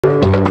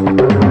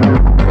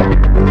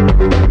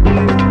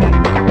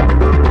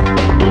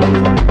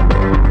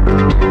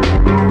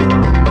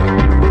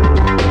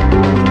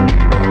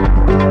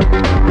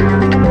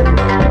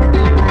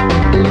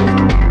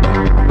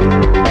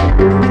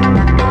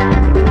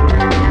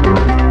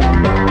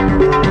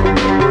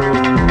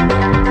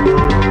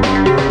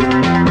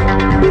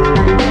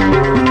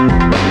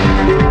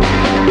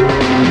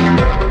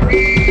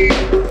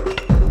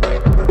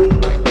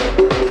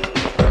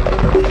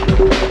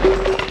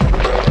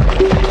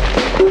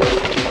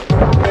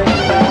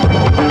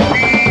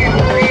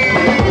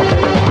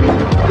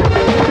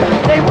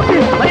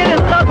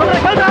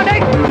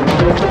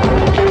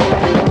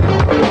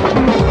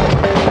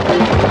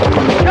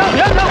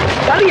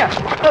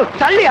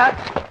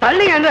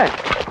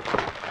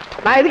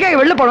நான் எதுக்காக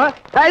வெளில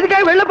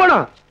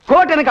போனோம்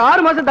கோர்ட் எனக்கு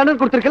 6 மாசம் தண்டனை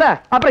கொடுத்திருக்கல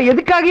அப்புறம்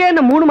எதுக்காக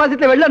என்ன 3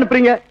 மாசத்துல வெளில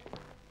அனுப்புறீங்க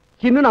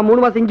இன்னும் நான்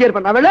 3 மாசம் இங்கே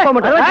இருப்பேன் நான் வெளில போக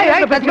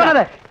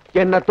மாட்டேன்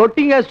என்ன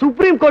தொட்டிங்க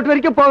சுப்ரீம் கோர்ட்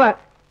வரைக்கும் போவேன்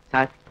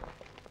சார்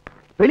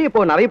வெளியே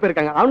போ நிறைய பேர்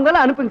இருக்காங்க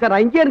அவங்களாம் அனுப்புங்க சார்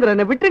நான் இங்கே இருந்துறேன்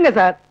என்ன விட்டுருங்க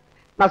சார்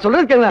நான்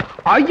சொல்றது கேளுங்க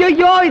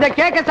ஐயோ இத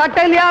கேட்க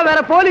சட்டம் இல்லையா வேற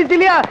போலீஸ்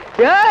இல்லையா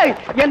ஏய்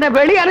என்ன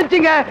வெளிய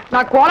அனுப்பிச்சீங்க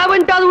நான் கொலை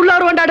பண்ணிட்டாது உள்ள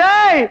வருவேன்டா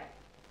டேய்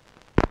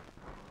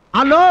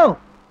ஹலோ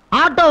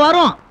ஆட்டோ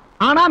வரும்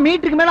ஆனா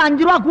மீட்டருக்கு மேல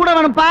 5 ரூபா கூட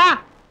வேணும்ப்பா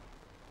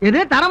எது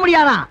தர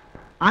முடியாதா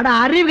அட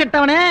அறிவு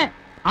கெட்டவனே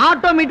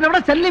ஆட்டோ மீட்டரை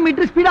விட செல்லி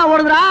மீட்டர் ஸ்பீடா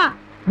ஓடுதுடா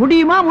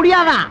முடியுமா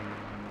முடியாதா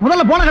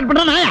முதல்ல போன கட்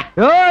பண்றேன் நாயா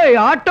ஏய்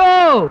ஆட்டோ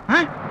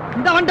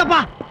இந்த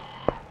வந்துட்டப்பா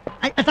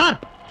சார்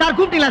சார்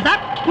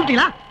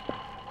கூப்பிட்டீங்களா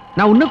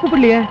நான் உன்னை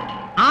கூப்பிடலையே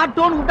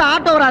ஆட்டோன்னு கூப்பிட்டா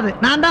ஆட்டோ வராது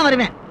நான் தான்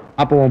வருவேன்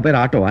அப்போ உன்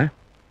பேர் ஆட்டோவா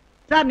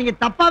சார் நீங்க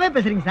தப்பாவே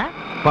பேசுறீங்க சார்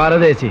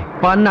பரதேசி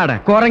பன்னாட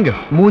குரங்கு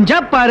மூஞ்சா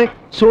பாரு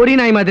சோரி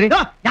நாய் மாதிரி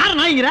யார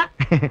நாய்ங்கிற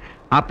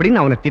அப்படின்னு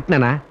நான் உன்னை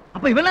திட்டினா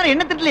அப்ப இவெல்லாம்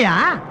என்ன திட்டலையா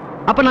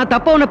அப்ப நான்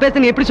தப்பா உன்னை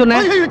பேசுறேன் எப்படி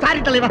சொன்னேன்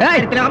சாரி தலைவா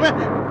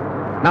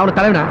நான் உன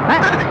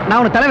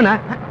தலைவனா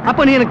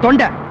அப்ப நீ எனக்கு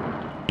தொண்டை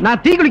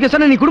நான் தீ குளிக்க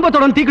சொன்ன நீ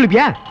குடும்பத்தோட தீ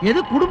குளிப்பியா எது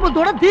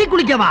குடும்பத்தோட தீ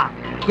குளிக்கவா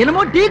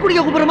என்னமோ டீ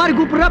குடிக்க கூப்பிடுற மாதிரி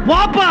கூப்பிடுற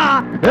போப்பா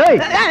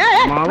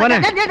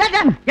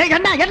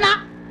என்ன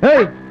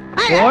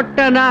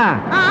ஓட்டனா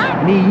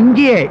நீ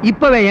இங்கே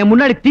இப்பவே என்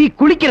முன்னாடி தீ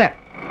குளிக்கிற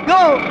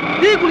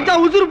டீ குளிச்சா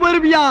உசுறு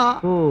போயிருவியா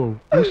ஓ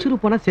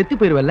உசுறு போனா செத்து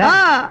போயிருவல்ல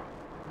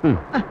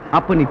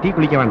அப்ப நீ டீ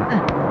குளிக்க வேண்டாம்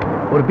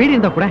ஒரு பீடி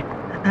இருந்தா கூட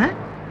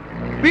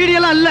பீடி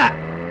எல்லாம் இல்ல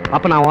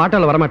அப்ப நான்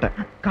ஆட்டோல வர மாட்டேன்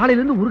காலையில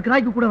இருந்து ஒரு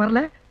கிராய்க்கு கூட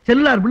வரல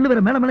செல்லுலார் பில்லு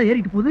வேற மேல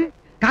ஏறிட்டு போகுது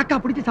காக்கா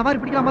பிடிச்சு சவாரி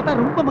பிடிக்கலாம் பார்த்தா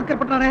ரொம்ப மக்கள்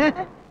பண்றானே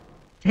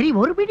சரி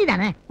ஒரு பீடி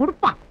தானே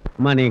கொடுப்பான்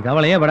அம்மா நீ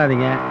கவலையே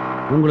படாதீங்க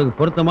உங்களுக்கு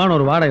பொருத்தமான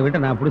ஒரு வாடகை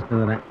வீட்டை நான் பிடிச்சு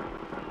தந்துறேன்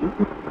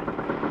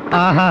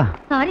ஆஹா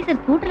சாரி சார்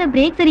ஸ்கூட்டர்ல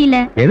பிரேக்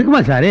சரியில்லை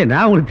எதுக்குமா சாரி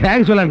நான் உங்களுக்கு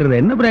தேங்க்ஸ் சொல்லலாம்னு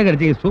இருந்தேன் என்ன பிரேக்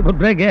அடிச்சீங்க சூப்பர்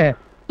பிரேக்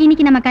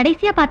இன்னைக்கு நம்ம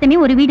கடைசியா பார்த்தமே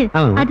ஒரு வீடு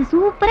அது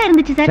சூப்பரா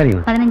இருந்துச்சு சார்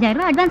 15000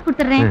 ரூபாய் அட்வான்ஸ்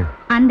கொடுத்துறேன்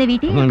அந்த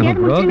வீட்டை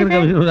எப்படியாவது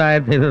முடிச்சிடுங்க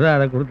சார் 1500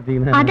 அத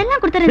கொடுத்துட்டீங்கன்னா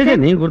அதெல்லாம் கொடுத்துறேன்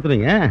சார் நீங்க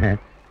கொடுத்துறீங்க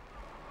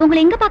உங்களை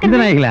எங்க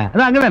பாக்குறீங்க நாய்களா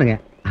அது அங்க தானங்க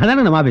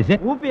அதானே நம்ம ஆபீஸ்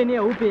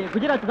ஊபி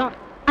குஜராத் தான்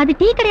அது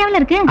டீ கடையாவுல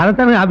இருக்கு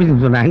அதத்தானே ஆபீஸ்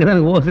சொன்னேன் அங்க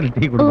தான ஓசல்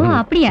டீ கொடுப்பாங்க ஓ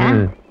அப்படியே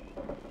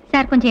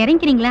சார் கொஞ்சம்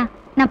இறங்கிக்கிறீங்களா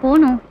நான்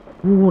போணும்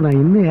ஓ நான்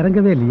இன்னும்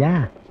இறங்கவே இல்லையா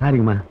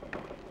சாரிங்கம்மா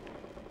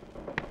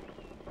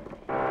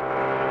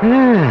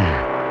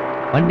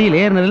வண்டியில்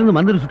ஏறினதுல இருந்து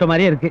மந்திர சுட்ட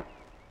மாதிரியே இருக்கு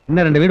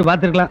இன்னும் 2 வீடு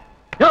பாத்துருக்கலாம்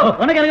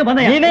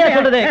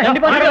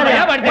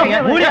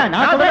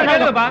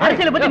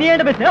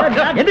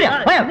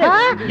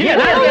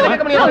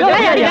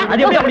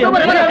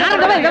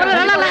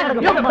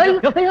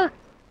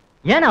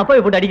ஏன் அப்பாவை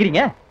போட்டு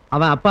அடிக்கிறீங்க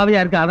அவன் அப்பாவே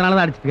இருக்கு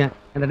அதனாலதான் அடிச்சிருக்கேன்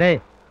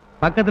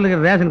பக்கத்துல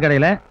இருக்கிற ரேஷன்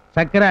கடையில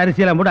சக்கரை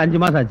அரிசி எல்லாம் போட்டு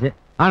 5 மாசம் ஆச்சு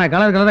ஆனா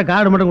கலர்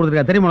கார்டு மட்டும்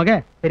கொடுத்துருக்கா தெரியுமா உனக்கு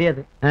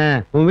தெரியாது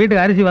உன்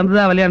வீட்டுக்கு அரிசி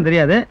வந்ததா வழியான்னு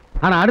தெரியாது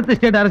ஆனா அடுத்த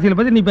ஸ்டேட் அரசியல்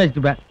பத்தி நீ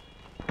பேசிட்டு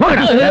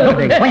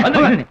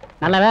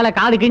நல்ல வேலை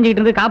காது கிஞ்சிட்டு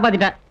இருந்து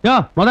காப்பாத்திட்டேன் யோ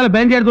முதல்ல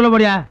பெஞ்ச் எடுத்து உள்ள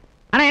போடியா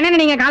ஆனா என்ன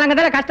நீங்க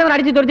காலங்கத்தால கஸ்டமர்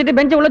அடிச்சு துடிச்சிட்டு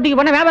பெஞ்ச உள்ள தூக்கி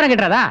போன வியாபாரம்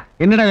கட்டுறதா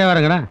என்னடா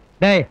வியாபாரங்கடா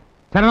டேய்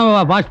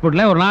சரணபாபா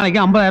பாஸ்போர்ட்ல ஒரு நாளைக்கு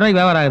 50000 ரூபாய்க்கு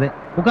வியாபாரம் ஆகுது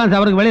உட்கார்ந்து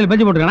அவருக்கு வெளியில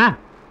பெஞ்சு போட்டுக்கணா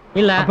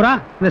இல்ல அப்புறம்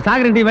இந்த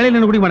சாகரன் டீ வெளியில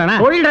நின்னு குடிக்க மாட்டானா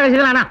தொழில்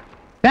ரகசியம்னா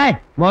டேய்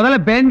முதல்ல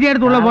பெஞ்ச்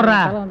எடுத்து உள்ள போடுறா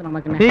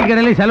டீ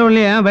கடையில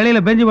செலவுலயும்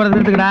வெளியில பெஞ்சு போறது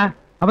நிறுத்துக்கடா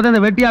அப்பதான்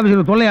இந்த வெட்டி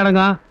ஆபீஸ்ல தொல்லை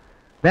அடங்கும்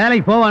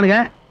வேலைக்கு போவானுங்க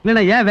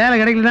இல்லைன்னா ஏன் வேலை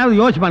கிடைக்கலன்னா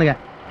யோசிப்பானுங்க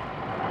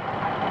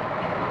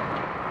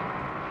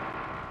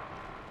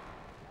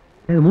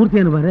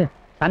மூர்த்தியானு பாரு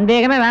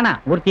சந்தேகமே வேணாம்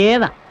மூர்த்தியே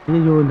தான்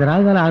ஐயோ இந்த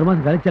ராகுகால 6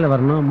 மாசம் கழிச்சல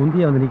வரணும்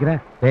முந்திய வந்து நிக்கிறேன்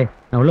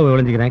நான் உள்ள போய்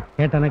ஒளிஞ்சுக்கிறேன்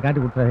கேட்டானா காட்டி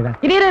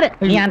கொடுத்துறாதீடா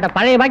நீ அந்த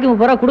பழைய பாக்கி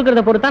 30 ரூபா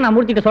கொடுக்கறத பொறுத்தா நான்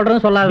மூர்த்திட்ட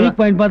சொல்றேன்னு சொல்லாத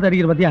பாயிண்ட் பார்த்து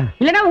அடிக்கிற பாத்தியா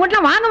இல்லனா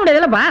உங்கட்டலாம் வாங்க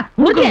முடியாதுலப்பா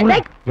மூர்த்தி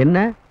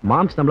என்ன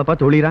மாம்ஸ் நம்மள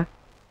பார்த்து ஒளிரா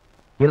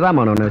இருடா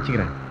நான்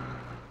வச்சுக்கிறேன்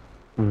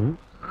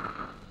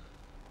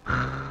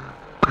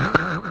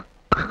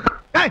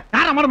ஏய்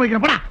யாரா மாட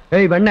வைக்கிறேன் போடா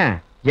ஏய் வண்ண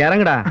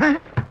இறங்குடா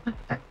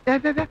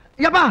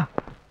ஏப்பா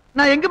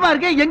நான் எங்கப்பா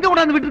இருக்கேன் எங்க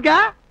கொண்டாந்து விட்டுருக்க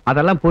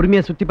அதெல்லாம்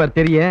பொறுமையா சுத்தி பாரு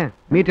தெரியும்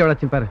மீட்டர்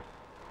எவ்வளவு பாரு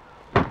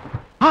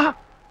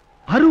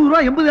 60 ரூபா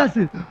 80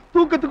 காசு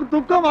தூக்கத்துக்கு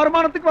தூக்கம்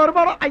வருமானத்துக்கு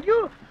வருமானம் ஐயோ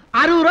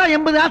 60 ரூபா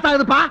 80 காசு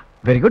ஆகுதுப்பா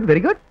வெரி குட்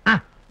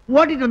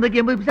ஓட்டிட்டு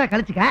வந்ததுக்கு 80 பைசா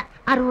கழிச்சுக்க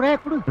 60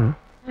 ரூபாய் கொடு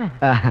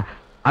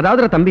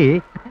அதாவது தம்பி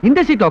இந்த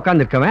சீட்ல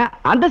உட்கார்ந்து இருக்கவன்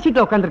அந்த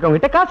சீட்ல உட்கார்ந்து இருக்கவங்க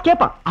கிட்ட காசு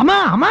கேட்பான் ஆமா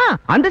ஆமா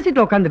அந்த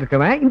சீட்ல உட்கார்ந்து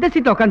இருக்கவன் இந்த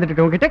சீட்ல உட்கார்ந்து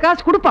இருக்கவங்க கிட்ட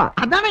காசு கொடுப்பான்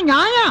அதானே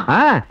நியாயம்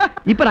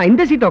இப்ப நான்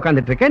இந்த சீட்ல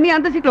உட்கார்ந்துட்டு இருக்கேன் நீ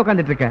அந்த சீட்ல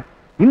உட்கார்ந்துட்டு இருக்க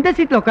இந்த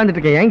சீட்ல உட்கார்ந்துட்டு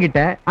இருக்க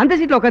என்கிட்ட அந்த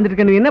சீட்ல உட்கார்ந்துட்டு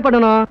இருக்க நீ என்ன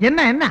பண்ணணும்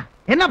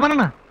என்ன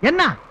பண்ணணும்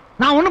என்ன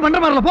நான் ஒண்ணும் பண்ற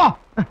மாதிரி இல்ல போ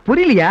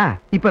புரியலையா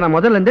இப்ப நான்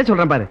முதல்ல இருந்தே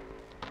சொல்றேன் பாரு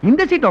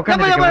இந்த சீட்ல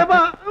உட்கார்ந்து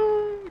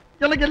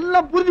எனக்கு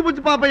எல்லாம் புரிஞ்சு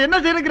போச்சு பாப்பா என்ன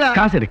செய்யற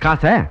காசு எடு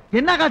காசு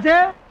என்ன காசு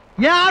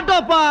ஏன்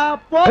ஆட்டோப்பா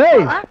போ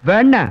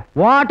வேணா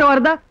ஆட்டோ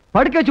வருதா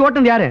படுக்க வச்சு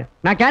ஓட்டுறது யாரு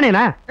நான்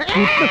கேனேனா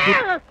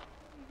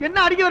என்ன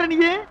அடிக்க வர நீ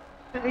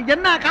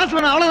என்ன காசு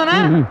வேணும் அவ்வளவுதானே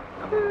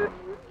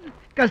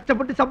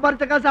கஷ்டப்பட்டு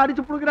சம்பாரிச்ச காசு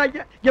அடிச்சு புடுங்கறாங்க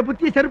என்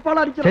புத்திய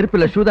செருப்பால அடிச்சு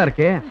செருப்புல ஷூதா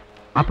இருக்கு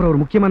அப்புறம் ஒரு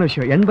முக்கியமான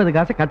விஷயம் 80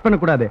 காசை கட் பண்ண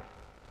கூடாது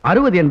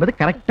 60 என்பது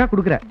கரெக்டா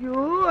குடுக்குற.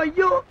 ஐயோ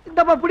ஐயோ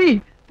இந்தப்பா புடி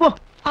போ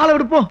ஆளை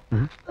விடு போ.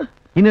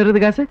 இன்னும்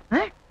 20 காசு.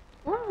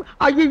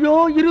 ஐயோ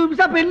 20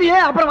 பைசா பெல்லியே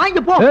அப்புறம்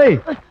வாங்கி போ. ஏய்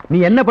நீ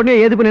என்ன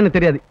பண்ணியோ ஏது பண்ணியோ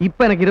தெரியாது.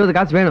 இப்ப எனக்கு 20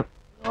 காசு வேணும்.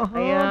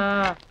 ஐயா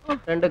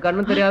 2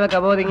 கண்ணும் தெரியாத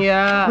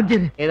கபோதிங்கயா,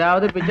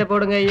 ஏதாவது பிச்சை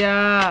போடுங்க ஐயா.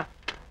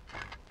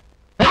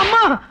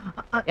 அம்மா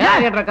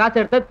ஏன் கேட்ற காசு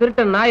எடுத்த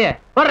திருட்ட நாய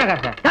போடுற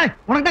காசை.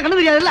 உனக்கு தான் கண்ணு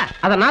தெரியாதுல்ல.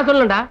 அத நான்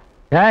சொல்லணும்டா.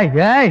 ஏய்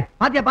ஏய்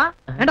பாத்தியாப்பா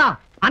ஏண்டா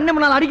அண்ணன்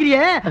முன்னால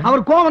அடிக்கிறியே,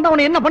 அவர் கோவம் வந்தா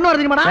உன்னை என்ன பண்ணுவாரு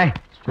தெரியுமாடா?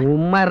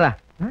 சும்மா இருடா.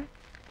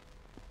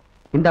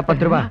 இந்த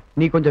 10 ரூபாய்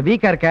நீ கொஞ்சம்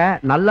வீக்கா இருக்க,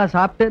 நல்லா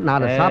சாப்பிட்டு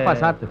 4 சாப்பா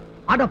சாப்பிட்டு.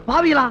 அட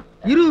பாவிகளா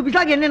 20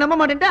 பைசாக்கு என்ன நம்ப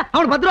மாட்டேன்டா,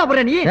 அவனுக்கு 10 ரூபா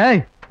போடுற நீ.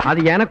 ஏய் அது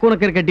எனக்கு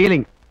உனக்கு இருக்க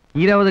டீலிங்.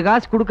 20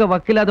 காசு கொடுக்க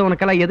வக்கில்லாத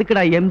உனக்கெல்லாம்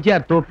எதுக்குடா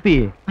எம்ஜிஆர் தொப்பி?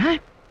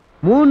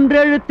 3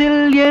 எழுத்தில்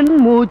என்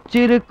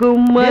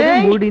மூச்சிருக்கும்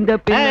முடிந்த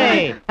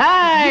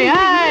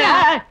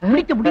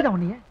முடிக்க முடியாத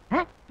உன்னைய.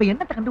 இப்ப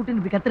என்னத்தை கண்டு விட்டு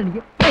இப்படி கத்துற நீ?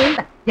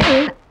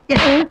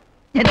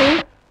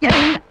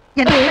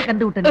 என்ன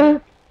கண்டு விட்ட நீ?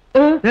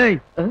 ஏய்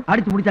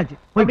அடிச்சு முடிச்சாச்சு,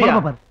 போய்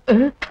படம் பாரு.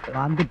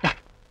 வந்துட்டா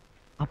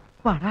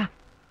அப்பாடா,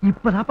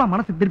 இப்பதாப்பா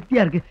மனசு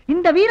திருப்தியா இருக்கு.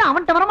 இந்த வீரம்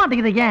அவன்கிட்ட வர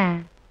மாட்டேங்குது. ஏன்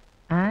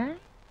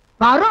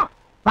வரும்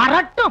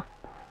வரட்டும்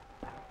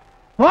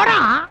போடா.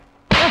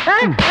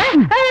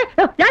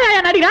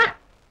 நடிகா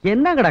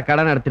என்னங்கடா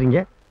கடை நடத்துறீங்க?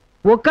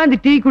 உட்காந்து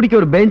டீ குடிக்க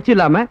ஒரு பெஞ்ச்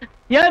இல்லாம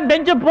ஏன்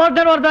பெஞ்ச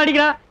போட்டன்னு ஒருத்தன்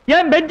அடிக்கிறான்,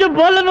 ஏன் பெஞ்ச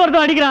போடலன்னு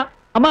ஒருத்தன் அடிக்கிறான்.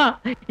 அம்மா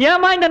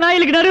ஏமா இந்த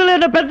நாயிலுக்கு நடுவில்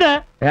என்ன பெத்த?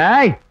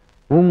 ஏய்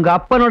உங்க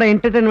அப்பனோட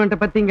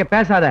என்டர்டெயின்மெண்ட் பத்தி இங்க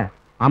பேசாத.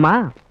 ஆமா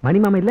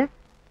மணிமாமா இல்ல?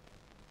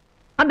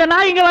 அந்த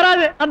நாய் இங்க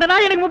வராது. அந்த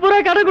நாய் எனக்கு 30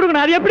 ரூபாய் கடன்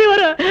கொடுக்கணும். அது எப்படி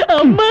வரும்?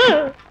 அம்மா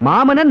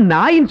மாமன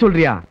நாயின்னு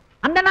சொல்றியா?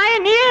 அந்த நாயை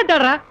நீயே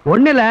தர்ற.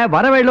 ஒண்ணுல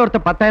வர வழியில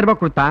ஒருத்த 10,000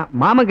 ரூபாய் கொடுத்தான்,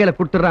 மாமன் கையில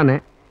கொடுத்துறான்னு.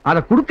 அத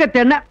குடுக்க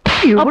தென்ன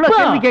இவ்வளவு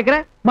கேள்வி கேக்குற?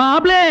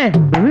 மாப்ளே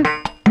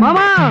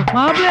மாமா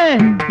மாப்ளே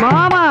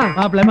மாமா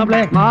மாப்ளே மாப்ளே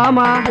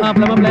மாமா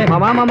மாப்ளே மாப்ளே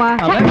மாமா மாமா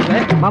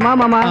மாமா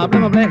மாமா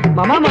மாப்ளே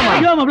மாமா மாமா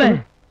ஐயோ மாப்ளே.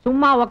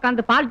 சும்மா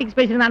உட்காந்து பாலிடிக்ஸ்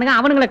பேசிருந்தானுங்க.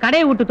 அவனுங்களை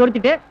கடையை விட்டு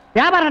தொடுத்துட்டு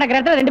வியாபாரம் நடக்கிற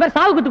இடத்துல 2 பேர்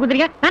சாவு குத்து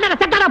குத்துறீங்க.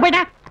 நான் செத்தாடா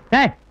போயிட்டேன்.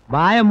 ஏய்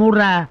வாய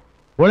மூடுறா.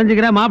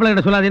 ஒளிஞ்சுக்கிற மாப்பிள்ளை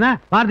கிட்ட சொல்லாதீனா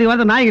வார்த்தைக்கு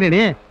வார்த்தை நாய்க்கிறே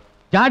நீ.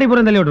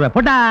 ஜாடிபுரம் தள்ளி விட்டுருவேன்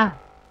போட்டா.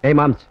 ஏய்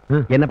மாம்ஸ்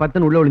என்ன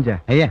பார்த்து உள்ள ஒளிஞ்ச?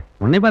 ஐயா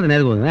உன்னை பார்த்து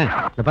நேருக்கு போகுது.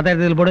 இந்த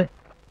 10,000 போடு.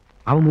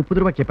 அவன்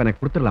 30 ரூபாய் கேட்ப,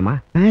 எனக்கு கொடுத்துடலாமா?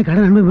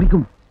 கடன் நன்மை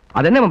முறிக்கும்.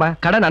 அது என்ன மாமா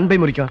கடன் அன்பை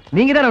முறிக்கும்?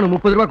 நீங்க தான் அவனுக்கு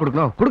 30 ரூபாய்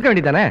கொடுக்கணும், கொடுக்க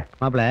வேண்டியதானே?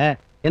 மாப்பிள்ள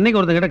என்னைக்கு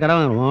ஒருத்தன் கிட்ட கடன்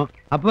வாங்குவோம்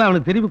அப்ப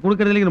அவனுக்கு திருப்பி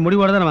கொடுக்கறதுல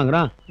முடிவோட தானே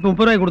வாங்குறோம். இப்ப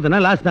 30 ரூபாய்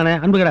கொடுத்தனா லாஸ்ட் தானே,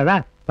 அன்பு கிடையாதா?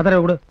 10,000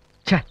 ரூபாய் கொடு.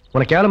 ச்சே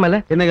உனக்கு கேவலமா இல்ல?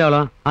 என்ன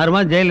கேவலம்? 6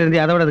 மாசம் ஜெயில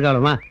இருந்து அதை விட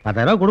கேவலமா?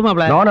 10,000 ரூபாய் கொடு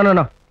மாப்பிள்ள. No no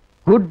no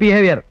good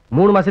behaviour.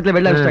 3 மாசத்துல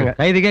வெளில அடிச்சிட்டாங்க.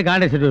 கைதுக்கே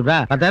காண்டக்ட்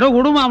சர்டிபிகேட் 10,000 ரூபாய்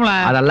கொடு மாப்பிள்ள.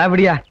 அதெல்லாம்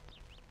விடியா,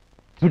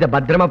 இத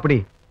பத்திரமா பிடி.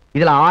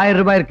 இதுல 1000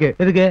 ரூபாய் இருக்கு.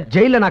 எதுக்கு?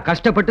 ஜெயில நான்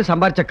கஷ்டப்பட்டு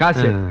சம்பாரிச்ச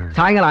காசு.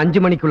 சாயங்காலம்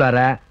 5 மணிக்குள்ளார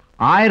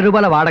 1000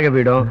 ரூபாய்ல வாடகை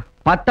வீடும்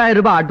 10,000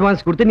 ரூபாய்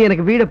அட்வான்ஸ் கொடுத்து நீ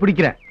எனக்கு வீட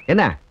பிடிக்கிற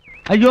என்ன?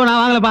 ஐயோ நான்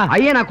வாங்கலப்பா.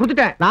 ஐயா நான்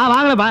குடுத்துட்டேன். நான்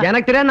வாங்கலப்பா.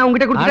 எனக்கு தெரியாது, நான்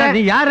உங்ககிட்ட கொடுத்துட்டேன்.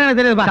 நீ யாரு எனக்கு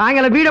தெரியாதுப்பா.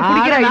 சாயங்காலம் வீட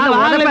பிடிக்கிற நான்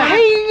வாங்கல.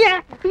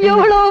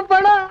 எவ்வளவு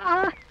பணம்?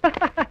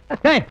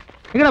 ஏய்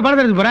எங்கடா பணம்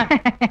எடுத்து போற?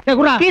 ஏய்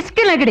குறா.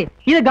 கிஸ்கு லகடி.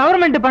 இது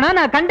கவர்மெண்ட் பணம்,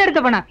 நான்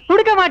கண்டெடுத்த பணம்.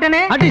 கொடுக்க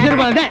மாட்டேனே. அடி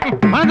செருப்பா. டேய்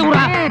பணத்தை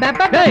குறா.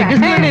 டேய்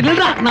கிஸ்கு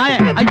நில்றா நாயே.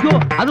 ஐயோ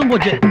அதுவும்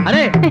போச்சு.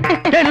 அரே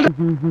டேய் நில்றா.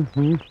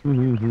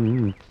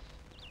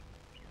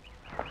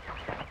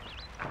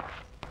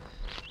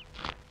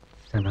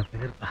 சனா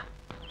பேர்ப்பா.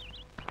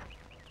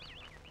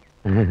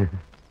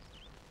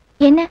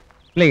 என்ன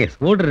இல்லைங்க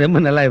ஸ்கூட்டர் ரொம்ப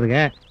நல்லா இருக்குங்க.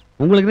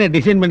 உங்களுக்கு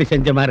டிசைன் பண்ணி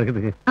செஞ்ச மாதிரி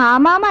இருக்குதுங்க.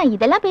 ஆமா ஆமா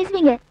இதெல்லாம்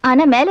பேசுவீங்க,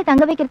 ஆனா மேல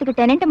தங்க வைக்கிறதுக்கு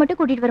டெனன்ட் மட்டும்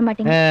கூட்டிட்டு வர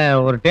மாட்டீங்க.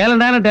 ஒரு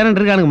டேலண்ட்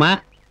இருக்கானுங்கம்மா.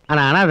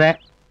 ஆனா அனாதை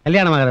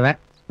கல்யாணம் ஆகிறவன்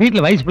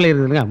வீட்டுல வயசு பிள்ளை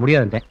இருக்குதுங்க,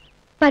 முடியாதுட்டேன்.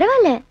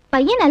 பரவாயில்ல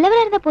பையன்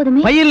நல்லவரா இருந்தா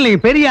போதுமே. பையன்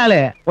இல்லைங்க பெரிய ஆளு,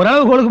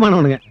 ஓரளவு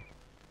ஒழுக்கமானவனுங்க.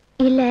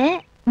 இல்ல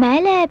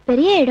மேல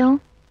பெரிய இடம்,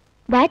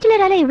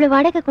 பேச்சுலரால இவ்வளவு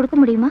வாடகை கொடுக்க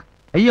முடியுமா?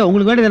 ஐயோ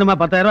உங்களுக்கு வேண்டியது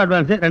என்னமா 10,000 ரூபாய்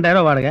அட்வான்ஸ் 2,000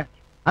 ரூபாய் வாடகை,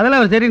 அதெல்லாம்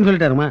அவர் சரின்னு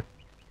சொல்லிட்டாருமா.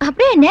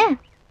 அப்படியே என்ன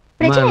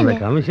பிரச்சனை இல்ல.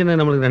 கமிஷன்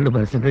நம்மளுக்கு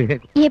 2%.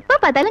 எப்ப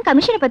பார்த்தாலும்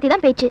கமிஷனை பத்தி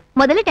தான் பேச்சு.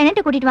 முதல்ல டெனன்ட்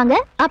கூட்டிட்டு வாங்க,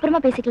 அப்புறமா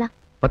பேசிக்கலாம்.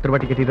 10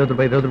 ரூபாய் டிக்கெட் 20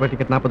 ரூபாய், 20 ரூபாய்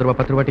டிக்கெட் 40 ரூபாய்,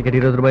 10 ரூபாய் டிக்கெட்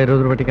 20 ரூபாய்,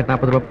 20 ரூபாய் டிக்கெட்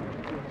 40 ரூபாய்.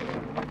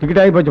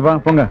 டிக்கெட் ஆகி போச்சுப்பா,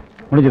 போங்க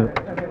முடிஞ்சது.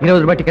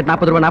 20 ரூபாய் டிக்கெட்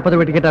 40 ரூபாய், 40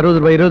 ரூபாய் டிக்கெட்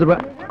 60 ரூபாய், 20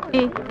 ரூபாய்.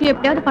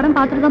 எப்படியாவது படம்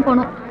பார்த்துட்டு தான்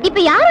போனோம். இப்ப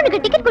யார்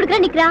உனக்கு டிக்கெட் கொடுக்கற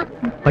நிக்கிறா?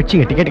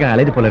 பச்சிங்க டிக்கெட்டுக்கு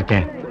அலைது போல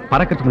இருக்கேன்.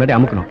 பறக்கிறதுக்கு முன்னாடி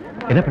அமுக்கணும்.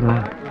 என்ன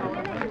பண்ணலாம்?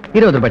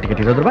 20 ரூபாய்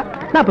டிக்கெட் 20 ரூபாய்,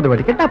 40 ரூபாய்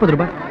டிக்கெட் 40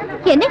 ரூபாய்.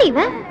 என்னடி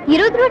இவ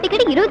 20 ரூபாய்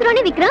டிக்கெட் 20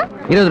 ரூபாய் விக்கிறான்?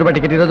 20 ரூபாய்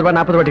டிக்கெட் 20 ரூபாய்,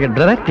 40 ரூபாய் டிக்கெட்.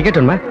 பிரதர் டிக்கெட்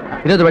வேணுமா?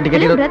 20 ரூபாய்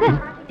டிக்கெட் 20. பிரதர்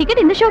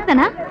டிக்கெட் இந்த ஷோக்கு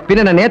தானா?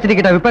 பின்ன நான் நேத்து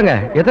டிக்கெட்டா விப்பாங்க.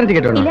 எத்தனை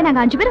டிக்கெட் வேணும்? இல்ல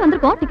நாங்க 5 பேர்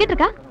வந்திருக்கோம். டிக்கெட்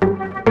இருக்கா?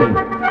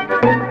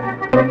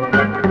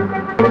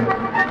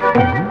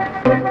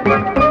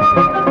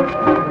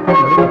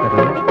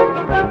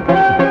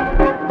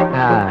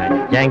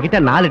 என்கிட்ட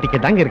 4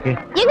 டிக்கெட் தாங்க இருக்கு.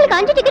 எங்களுக்கு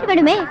 5 டிக்கெட்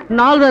வேணுமே.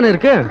 4 தானே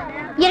இருக்கு.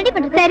 என்னடி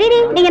பண்றது? சரிடி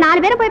நீங்க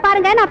 4 பேரும் போய்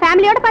பாருங்க, நான்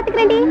ஃபேமிலியோட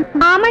பாத்துக்கறேன்டி.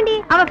 ஆமாண்டி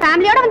அவ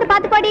ஃபேமிலியோட வந்து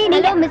பாத்துக்கோடி.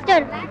 நீங்க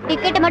மிஸ்டர்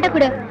டிக்கெட் மட்டும்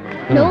கொடு.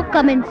 No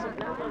comments.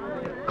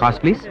 காசு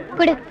ப்ளீஸ்.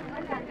 கொடு.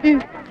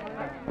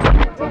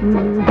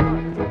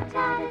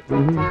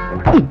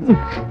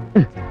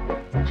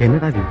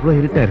 என்னடா இவ்வளவு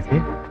இருட்டா இருக்கு?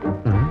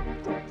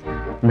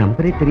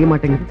 நம்பரே தெரிய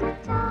மாட்டேங்குது.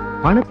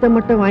 பணத்தை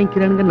மட்டும்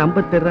வாங்கிக்கிறானுங்க,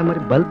 நம்ப தெரியற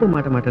மாதிரி பல்ப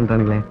மாட்ட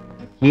மாட்டேன்றானுங்களே.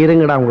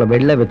 இருங்கடா உங்களை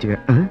வெளில வச்சுக்க.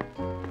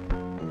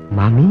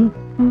 மாமி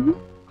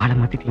ஆள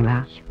மாத்திட்டீங்களா?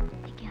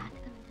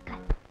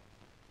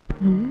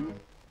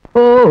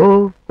 ஓஹோ,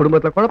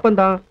 குடும்பத்துல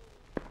குழப்பம்தான்.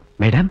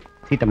 மேடம்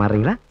சீட்டை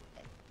மாறுறீங்களா?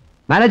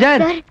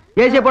 மேனேஜர்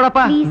ஏசிய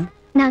போடப்பா.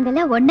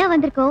 நாங்கெல்லாம் ஒண்ணா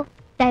வந்திருக்கோம்,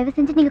 தயவு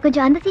செஞ்சு நீங்க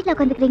கொஞ்சம் அந்த சீட்ல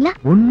உட்காந்துக்கிறீங்களா?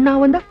 ஒண்ணா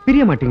வந்தா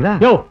பிரிய மாட்டீங்களா?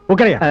 யோ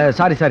உட்காரியா.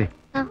 சாரி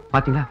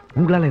பாத்தீங்களா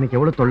உங்களால எனக்கு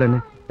எவ்வளவு தொல்லைன்னு.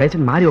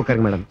 பேஷன் மாறி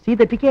உட்காருங்க மேடம். சீ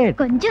தி டிக்கெட்.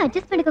 கொஞ்சம்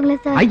அட்ஜஸ்ட்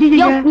பண்ணிக்கோங்களேன் சார்.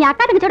 ஐயோ நீ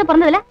அக்கா தங்கச்சியோட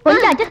பிறந்ததுல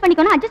கொஞ்சம் அட்ஜஸ்ட்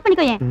பண்ணிக்கணும், அட்ஜஸ்ட்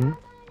பண்ணிக்கோயே.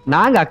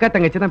 நாங்க அக்கா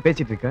தங்கச்சி தான்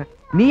பேசிட்டு இருக்க,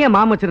 நீ ஏன்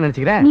மாமச்சர்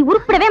நினைச்சுக்கிற? நீ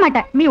உருப்படவே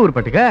மாட்ட. நீ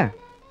உருப்பட்டுக்க.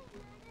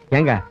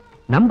 ஏங்க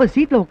நம்ம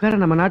சீட்ல உட்கார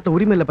நம்ம நாட்டு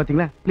உரிமை இல்ல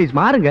பாத்தீங்களா? ப்ளீஸ்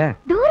மாறுங்க.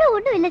 தூரம்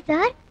ஒண்ணும் இல்ல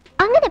சார்,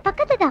 அங்கதே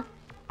பக்கத்துல தான்.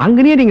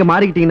 அங்கனே நீங்க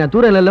மாறிக்கிட்டீங்கன்னா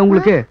தூரம் இல்ல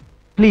உங்களுக்கு.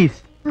 Please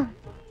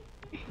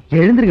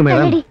எழுந்திருங்க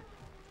madam.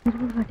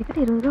 20 ரூபாய்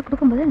டிக்கெட் 20 ரூபாய்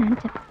கொடுக்கும்போது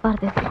நினைச்சேன்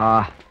பாருங்க.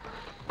 ஹாட்.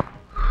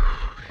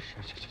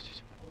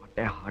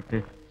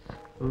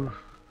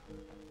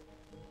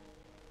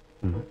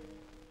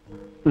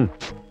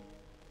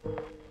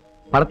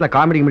 படத்துல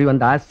காமெடி முடி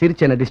வந்தா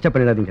சிரிச்சு என்ன டிஸ்டர்ப்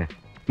பண்ணிடாதீங்க.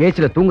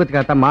 ஏச்சில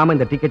தூங்கத்துக்காக தான் மாமா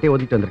இந்த டிக்கெட்டே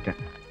ஒதுக்கிட்டு வந்திருக்கேன்.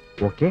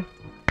 Okay,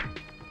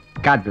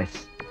 God plus.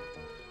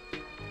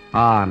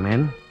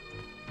 ஆமென்.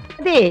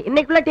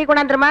 இன்னைக்குள்ள டீ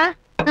கொண்டாந்துருமா?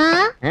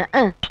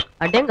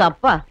 அடேங்க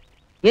அப்பா,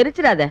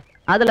 எரிச்சிடாத.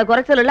 அதுல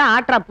குறைச்சல் இல்ல,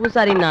 ஆட்ரா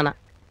பூசாரின்னு நானா.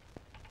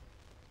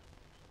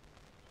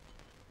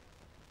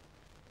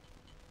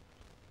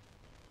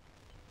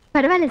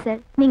 பரவாயில்ல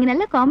சார், நீங்க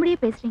நல்ல காமெடியா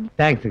பேசுறீங்க.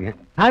 தேங்க்ஸ்ங்க.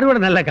 யாரோட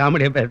நல்ல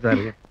காமெடியா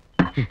பேசுறாருங்க.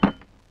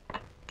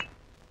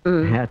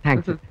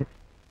 தேங்க்ஸ்.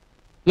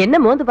 என்ன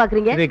மோந்து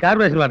பாக்குறீங்க? இது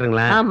கார்பரேஷன்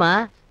வாட்டருங்களா? ஆமா.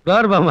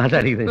 Floor bomb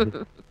மாட்டாடிக்குது.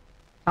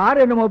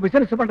 சார் என்னமோ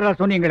பிசினஸ் பண்றதா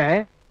சொன்னீங்களே,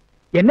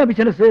 என்ன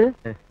பிசினஸ்?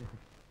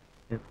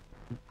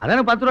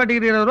 அதான 10 ரூபா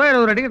டிக்கெட் 20 ரூபா,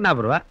 20 ரூபா டிக்கெட்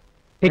 40 ரூபா.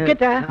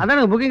 டிக்கெட்டா?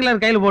 அதான புக்கிங்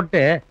கிளாஸ் கையில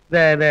போட்டு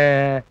இந்த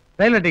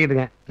ரயில்வே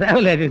டிக்கெட்டுங்க.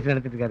 டிராவல் ஏஜென்சி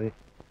நடத்திட்டு இருக்காரு.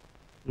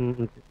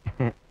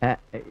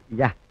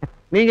 யா,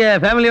 நீங்க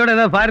ஃபேமிலியோட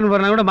ஏதாவது ஃபாரின்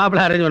போறனா கூட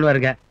மாப்பிள்ள அரேஞ்ச்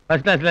பண்ணுவாருங்க.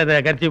 ஃபர்ஸ்ட் கிளாஸ்ல இத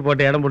கர்ச்சி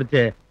போட்டு இடம்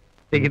பிடிச்சு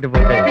டிக்கெட்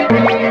போட்டு.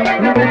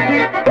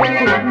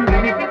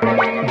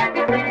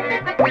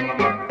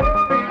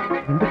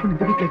 இந்த பொண்ணு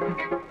இந்த வீட்ல இருக்கு.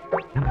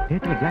 நம்ம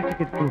தியேட்டர்ல பிளாக்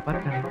டிக்கெட்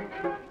பார்த்தானே.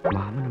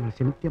 மாமா நம்ம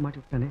செமித்திய மாட்டி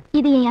விட்டானே.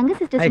 இது என் யங்க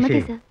sister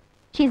Sumathi sir.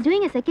 She is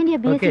doing a second year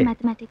BSc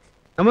mathematics.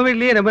 நம்ம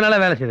வீட்லயே ரொம்ப நாளா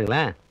வேலை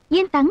செய்யுங்களா?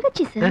 என்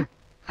தங்கச்சி சார்.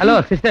 Hello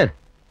sister.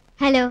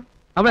 ஹலோ.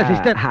 அப்பா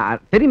சிஸ்டர்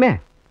தெரியுமே.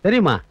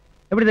 தெரியுமா?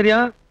 எப்படி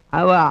தெரியும்?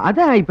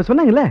 அதான் இப்ப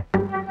சொன்னாங்கல்ல.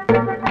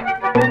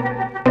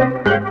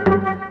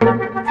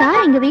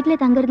 சார் எங்க வீட்ல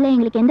தங்கறதுல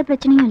எங்களுக்கு எந்த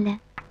பிரச்சனையும் இல்ல.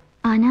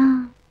 ஆனா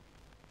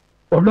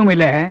ஒண்ணும்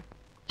இல்ல,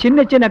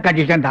 சின்ன சின்ன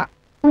கண்டிஷன் தான்.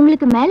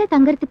 உங்களுக்கு மேல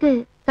தங்கறதுக்கு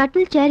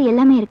கட்டில் சேர்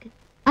எல்லாமே இருக்கு,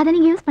 அத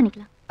நீங்க யூஸ்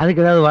பண்ணிக்கலாம்.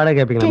 அதுக்கு ஏதாவது வாடகை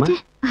கேப்பீங்களா?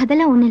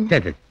 அதெல்லாம் ஒண்ணு இல்ல.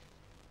 சரி.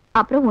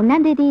 அப்புறம்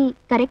 1ஆம் தேதி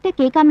கரெக்ட்டா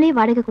கேட்காமலே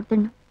வாடகை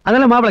கொடுத்துடணும்.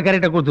 அதெல்லாம் மாப்பிள்ள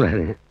கரெக்டா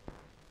கொடுத்துறாரு.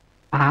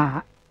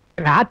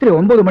 ராத்திரி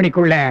 9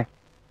 மணிக்குள்ள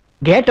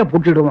கேட்டை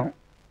பூட்டிடுவோம்.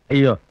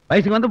 ஐயோ,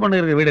 வயசுக்கு வந்து பொண்ணு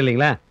இருக்கிற வீடு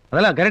இல்லைங்களா?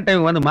 அதெல்லாம் கரெக்ட்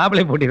டைம் வந்து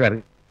மாப்பிள்ளையே போட்டிடுவாரு.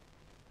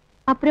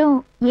 அப்புறம்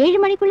 7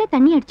 மணிக்குள்ள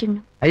தண்ணி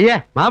அடிச்சிடணும். ஐயா,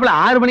 மாப்பிள்ள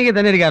 6 மணிக்கு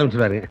தண்ணி அடிக்க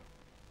ஆரம்பிச்சுவாரு.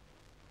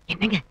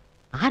 என்னங்க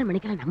 6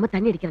 மணிக்கெல்லாம் நம்ம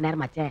தண்ணி அடிக்கிற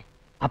நேரமாச்சே.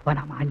 அப்ப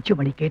நாம 5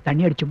 மணிக்கே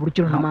தண்ணி அடிச்சு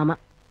முடிச்சிடணும். ஆமா.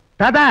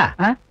 தாத்தா,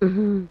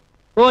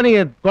 ஓ நீங்க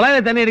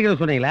குழாயில தண்ணி அடிக்கிற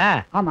சொன்னீங்களா?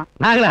 ஆமா,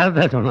 நாங்களும்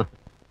அதான் சொன்னோம்.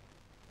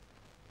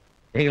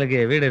 எங்களுக்கு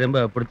வீடு ரொம்ப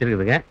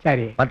பிடிச்சிருக்குதுங்க.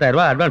 சரி, 10,000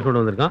 ரூபாய் அட்வான்ஸ்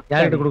கொண்டு வந்திருக்கோம்.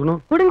 யார்கிட்ட கொடுக்கணும்?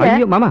 கொடுங்க.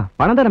 ஐயோ மாமா,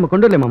 பணம் தான் நம்ம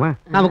கொண்டு வரல மாமா.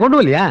 நாம கொண்டு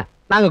வரலையா?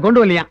 நாங்க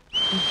கொண்டு வரலையா?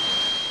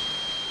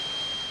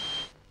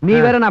 நீ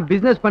வேற நான்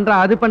பிசினஸ்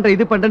பண்றேன், அது பண்றேன்,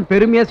 இது பண்றேன்னு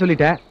பெருமையா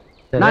சொல்லிட்டேன்.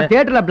 நான்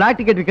தியேட்டர்ல பிளாக்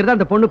டிக்கெட் விக்கிறதா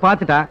அந்த பொண்ணு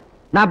பாத்துட்டா.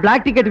 நான்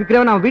பிளாக் டிக்கெட்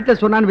விக்கிறவன் நான் வீட்டுல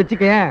சொன்னான்னு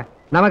வச்சுக்கேன்,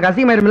 நமக்கு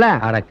அசிங்கமாயிரும்ல.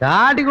 அட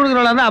காட்டி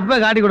கொடுக்குறவளா தான் அப்பவே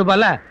காட்டி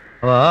கொடுப்பால.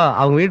 ஓ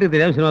அவங்க வீட்டுக்கு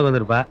தெரியாம சினிமாக்கு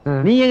வந்திருப்பா.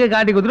 நீ எங்க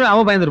காட்டி கொடுத்துட்டு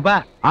அவன் பயந்துருப்பா.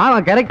 ஆமா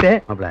கரெக்ட்.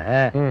 அப்பல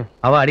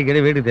அவ அடிக்கடி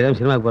வீட்டுக்கு தெரியாம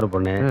சினிமாக்கு போற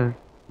பொண்ணு.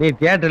 நீ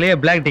தியேட்டர்லயே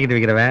பிளாக் டிக்கெட்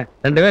விக்கிறவன்.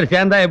 2 பேரும்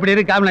சேர்ந்தா எப்படி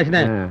இருக்கு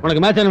காம்பினேஷன்?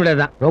 உனக்கு மேட்ச் பண்ண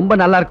முடியாதான். ரொம்ப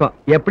நல்லா இருக்கும்.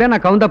 எப்படியா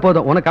நான் கவுந்தா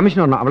போதும், உனக்கு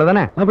கமிஷன் வரணும்,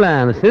 அவ்வளவுதானே? அப்பல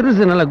அந்த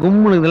சிறுசு நல்லா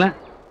கும்முனுதுல.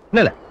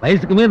 இல்ல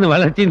வயசுக்கு மீறி இந்த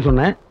வளர்ச்சின்னு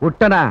சொன்னேன்.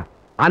 விட்டனா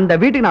அந்த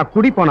வீட்டுக்கு நான்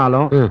குடி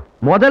போனாலும்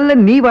முதல்ல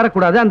நீ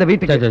வரக்கூடாது அந்த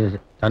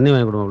வீட்டுக்கு. தண்ணி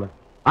வாங்கி கொடுங்க.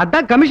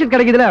 அதான் கமிஷன்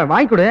கிடைக்குதுல,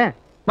 வாங்கி கொடு.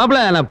 மாப்பிள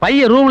நான்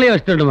பைய ரூம்லயே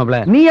வச்சுட்டு மாப்பிள.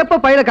 நீ எப்ப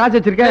பையில காசு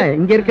வச்சிருக்க?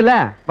 இங்க இருக்குல்ல,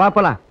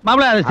 பாப்பலாம்.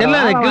 மாப்பிள அது செல்ல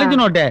கிழிஞ்சு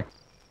நோட்டு.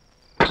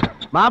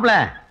 மாப்பிள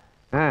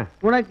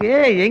உனக்கு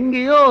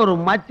எங்கேயோ ஒரு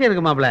மச்சம்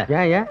இருக்கு மாப்பிள.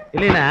 ஏன்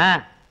இல்லைன்னா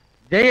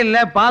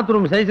ஜெயில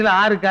பாத்ரூம் சைஸ்ல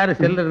 6 கார்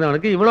செல்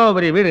இருந்தவனுக்கு இவ்வளவு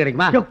பெரிய வீடு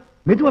கிடைக்குமா?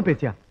 மெதுவா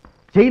பேசியா?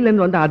 ஜெயில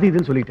இருந்து வந்து அது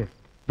இதுன்னு சொல்லிட்டு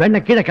வேணா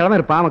கீழே கிளம்ப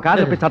இருப்பா. அவன்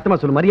காதுல போய் சத்தமா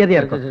சொல்லு, மரியாதையா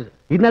இருக்கும்.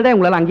 இதனால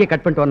உங்களால அங்கேயே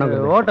கட் பண்ணிட்டு வந்தாங்க.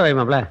 ஓட்ட வை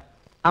மாப்பிள.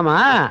 ஆமா,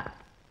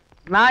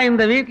 நான்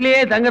இந்த வீட்லயே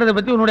தங்குறத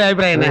பத்தி உன்னுடைய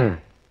அபிப்பிராயம் என்ன?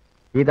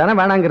 இதானே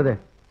வேணாங்கிறது.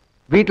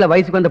 வீட்டுல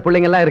வயசுக்கு வந்த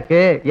பிள்ளைங்க எல்லாம் இருக்கு,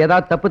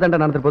 ஏதாவது தப்பு தண்டை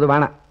நடந்துட்டு போது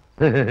வேணாம்.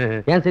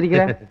 ஏன்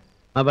சிரிக்கிற?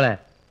 மாப்பிள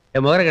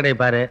என் முகர கடை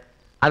பாரு,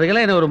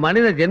 அதுக்கெல்லாம் என்ன ஒரு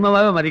மனித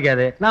ஜென்மமாவே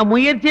மதிக்காது. நான்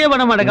முயற்சியே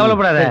பண்ண மாட்டேன்,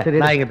 கவலைப்படாத.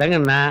 நான் இங்க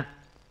தங்கன்னா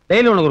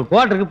டெய்லி உனக்கு ஒரு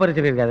குவார்டருக்கு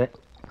பிரச்சனை இருக்காது.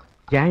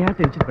 ஏன்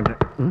டென்ஷன்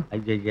பண்றேன்?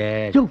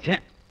 ஐயா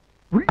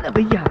உள்ள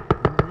வையா,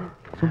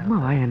 சும்மா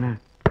வாயண்ணா.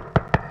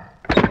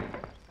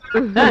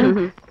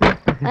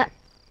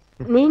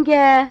 நீங்க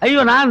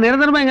ஐயோ நான்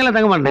நிரந்தரமா எங்கெல்லாம்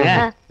தங்க மாட்டேங்க.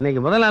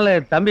 இன்னைக்கு முதல் நாள்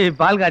தம்பி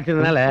பால்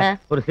காய்ச்சதுனால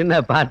ஒரு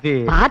சின்ன பார்ட்டி.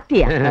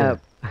 பாத்தியா?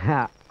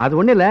 அது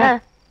ஒண்ணு இல்ல,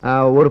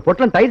 ஒரு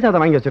பொட்டலம் தயிர்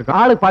சாதம் வாங்கி வச்சிருக்கோம்.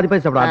 ஆளுக்கு பாதி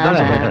பாதி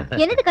சாப்பிடுறோம்.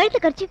 என்னது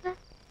கழுத்து கர்ச்சீஃப்?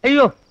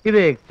 ஐயோ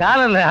இது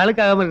காலர்ல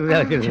அழுக்காகாம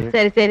இருக்கு.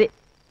 சரி சரி,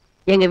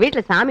 எங்க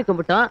வீட்டுல சாமி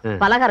கும்பிட்டோம்,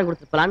 பலகாரம்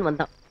கொடுத்து போலான்னு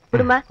வந்தோம்.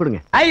 குடுமா கொடுங்க.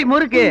 ஐ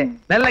முறுக்கு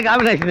நல்ல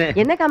காம்பினேஷன்.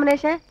 என்ன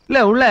காம்பினேஷன்? இல்ல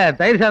உள்ள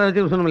தயிர் சாதம்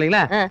வச்சு சொன்னோம்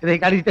இல்லீங்களா, இதை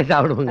கடிச்சிட்டு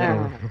சாப்பிடுவோங்க.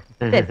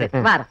 சரி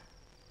சரி வார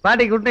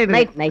பாட்டி குட் நைட்.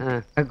 நைட் நைட்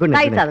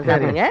தயிர் சாதம்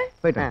சாப்பிடுங்க.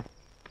 போயிட்டு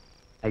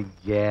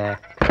ஐயா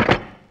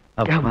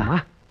அப்பா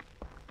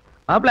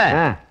பாப்ல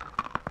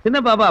சின்ன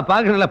பாப்பா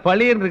பாக்க நல்ல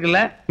பழியன்னு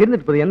இருக்குல்ல.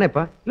 இருந்துட்டு போகுது. என்ன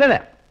இப்ப? இல்ல இல்ல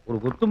ஒரு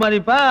குத்து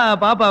மாதிரிப்பா.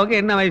 பாப்பாவுக்கு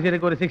என்ன வயசு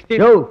இருக்கு? ஒரு 16.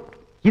 யோ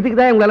இதுக்கு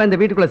தான் உங்களால இந்த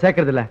வீட்டுக்குள்ள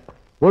சேர்க்கறது இல்ல.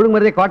 ஒழுங்கு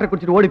மாதிரியே குவார்டர்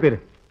குடிச்சிட்டு ஓடி போயிரு.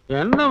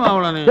 என்ன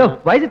மாவளனே? யோ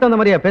வயசுக்கு தகுந்த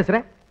மாதிரியா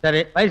பேசுறேன்.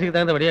 சரி வயசுக்கு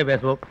தகுந்தபடியா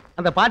பேசுவோம்.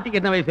 அந்த பாட்டிக்கு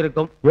என்ன வயசு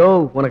இருக்கும்? யோ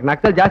உனக்கு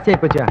நக்கல் ஜாஸ்தி ஆயி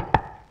போச்சா?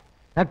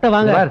 சட்டை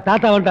வாங்க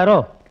தாத்தா வந்துட்டாரோ.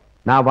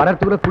 நான்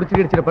வரத்துக்குள்ள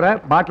குடிச்சிட்டு அடிச்சிட்டு போற.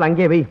 பாட்டில்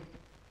அங்கேயே வை.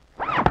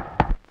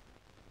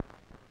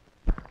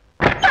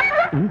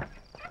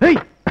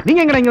 நீங்க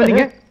எங்க இங்க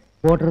வந்தீங்க?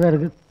 போட்டுறதா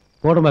இருக்கு.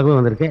 கோடம்பாகவே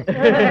வந்திருக்கேன்.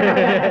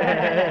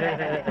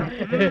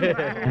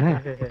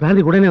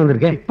 காந்தி கூடனே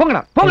வந்திருக்கேன்.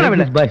 போங்கடா போங்கடா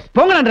வெளில.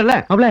 போங்கடான்றல.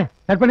 அவளே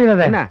கட்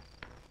பண்ணிடாத. என்ன?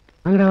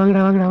 வாங்கடா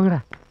வாங்கடா வாங்கடா வாங்கடா.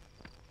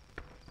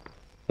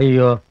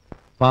 ஐயோ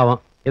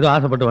பாவம் ஏதோ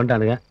ஆசைப்பட்டு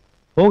வந்துட்டானுங்க.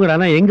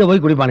 போங்கடானா எங்க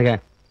போய் குடிப்பானுங்க?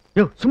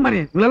 யோ சும்மா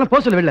இவங்களெல்லாம்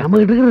போக சொல்ல வெளில. நம்ம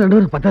கிட்ட இருக்கிற 2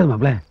 பேரும் பத்தாது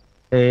மாப்ள.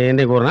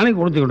 இன்னைக்கு ஒரு நாளைக்கு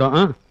குடிச்சுக்கிட்டோம்.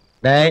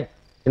 டேய்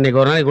இன்னைக்கு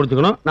ஒரு நாளைக்கு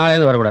குடிச்சுக்கணும்,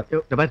 நாளையில வரக்கூடாது. யோ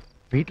பார்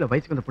வீட்ல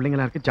வயசுக்கு வந்த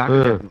பிள்ளைங்களா இருக்கு,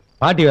 ஜாக்கிரதையா இருக்கணும்.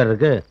 பாட்டி வேற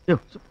இருக்கு. யோ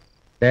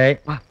டேய்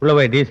உள்ள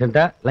போய்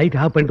டீசென்ட்டா லைட்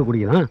ஆஃப் பண்ணிட்டு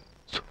குடிக்கணும்.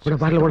 கூட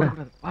பாட்டில கூட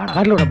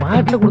பாட்டில கூட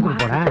பாட்டில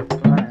கொடுத்துட்டு போடா.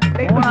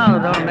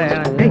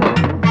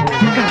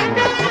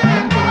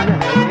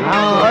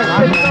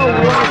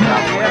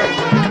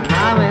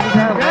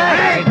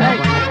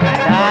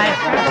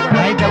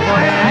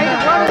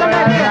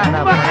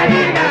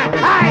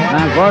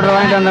 நான் கோட்டர்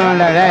வாங்கிட்டு வந்த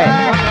வேண்டாடே.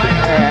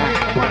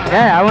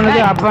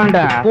 அவனுக்கு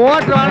அப்பாண்டா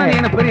கோட்டர் வாங்க. நீ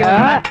என்ன பெரிய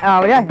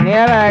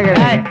நேரம்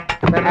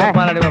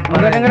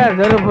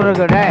செருப்பு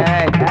இருக்கு.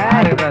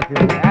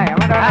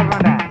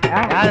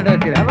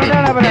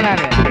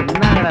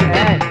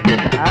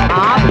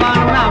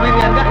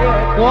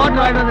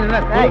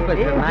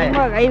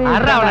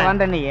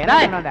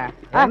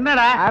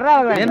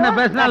 என்ன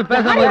பேசினாலும்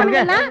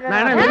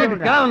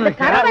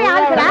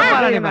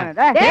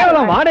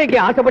வாடகைக்கு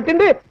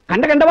ஆசைப்பட்டு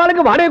கண்ட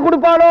கண்டவாளுக்கு வாடகை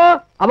கொடுப்பாளோ?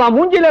 அவ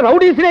மூஞ்சில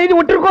ரவுடிஸ் எழுதி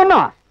விட்டுருக்கோம்.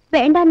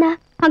 வேண்டாண்ணா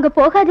அங்க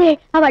போகாதே,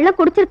 அவள்லாம்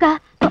குடிச்சிருக்கா.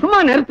 சும்மா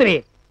நிறுத்துறே.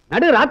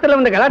 நடு ராத்திரில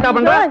வந்து கலாட்டா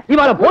பண்ற.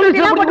 இவாள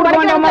போலீஸ்ல போட்டு கொடுக்க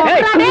வேண்டாமா?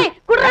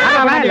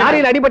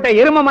 லாரியில அடிபட்ட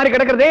எருமை மாதிரி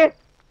கிடக்குறது.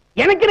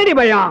 எனக்கு நடி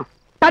பயம்.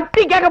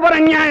 தட்டி கேட்க போற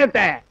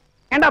நியாயத்தை.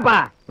 ஏண்டாப்பா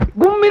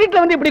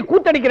கும்மிரிட்ல வந்து இப்படி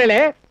கூத்தடிக்கிறே,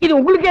 இது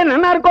உங்களுக்கே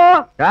நல்லா இருக்கும்.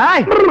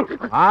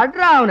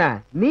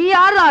 நீ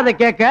யாரு அதை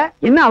கேட்க?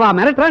 என்ன அவ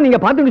மிரட்டுறா, நீங்க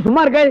பாத்துட்டு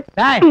சும்மா இருக்க.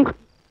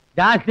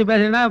 ஜாஸ்தி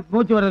பேசினா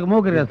மூச்சு வரதுக்கு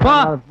மூக்கு இருக்கு.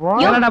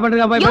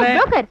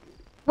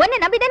 உன்னை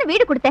நம்பிதானே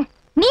வீடு கொடுத்தேன்,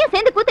 நீயும்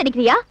சேர்ந்து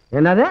கூத்தடிக்கிறியா?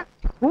 என்னது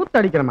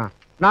கூத்தடிக்கிறமா?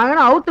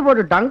 நாங்க அவுத்து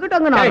போட்டு டங்கு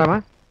டங்கு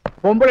நாடுறவன்.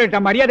 பொம்பளைட்ட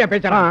மரியாதை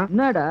பேசுறான்.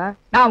 என்னடா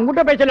நான்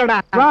உங்ககிட்ட பேசலடா,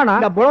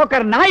 இந்த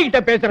புரோக்கர் நாய்கிட்ட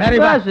பேசுறேன்.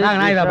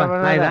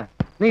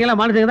 நீங்க எல்லாம்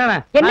மனுஷங்க தானே?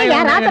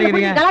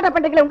 கலாட்டா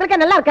பண்றீங்களா?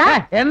 உங்களுக்கு நல்லா இருக்கா?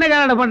 என்ன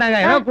கலாட்டா பண்ணாங்க?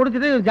 ஏதோ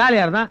குடிச்சிட்டு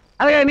ஜாலியா இருந்தான்.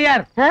 அதுக்கு நீ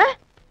யார்?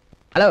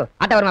 Hello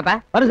auto வருமாப்பா?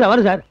 வரும் சார்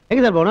வரும் சார்.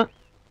 எங்க சார் போகணும்?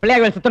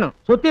 பிள்ளையார் சுத்தணும்.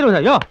 சுத்திடுவோம்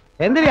சார். யோ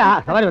எந்திரியா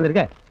சவாரி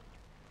வந்திருக்க.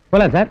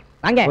 போலாம் சார்.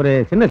 வாங்க. ஒரு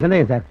சின்ன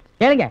சந்தேகம் சார்.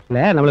 கேளுங்க. இல்ல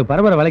நம்மளுக்கு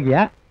பரம்பரை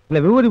வழக்கியா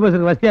இல்ல விபூதி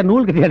பசங்க வசதியா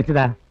நூல் கட்டி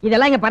அடிச்சுதா?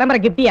 இதெல்லாம் எங்க பரம்பரை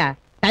கிப்டியா?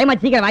 டைம்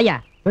சீக்கிரம் வாயா.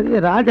 பெரிய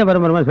ராஜ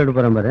பரம்பரமா சொல்லிட்டு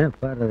பரம்பரை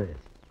பாரு.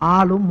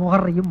 ஆளும்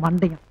முகரையும்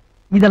மண்டையும்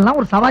இதெல்லாம்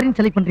ஒரு சவாரின்னு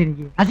செலக்ட்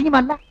பண்றீங்க. அசிங்கமா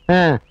இல்ல?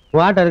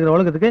 வாட்டா இருக்கிற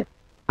ஒழுக்கத்துக்கு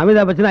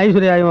அமிதாப் பச்சன்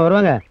ஐஸ்வர்யா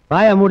வருவாங்க.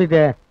 வாயா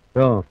மூடிட்டு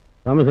யோ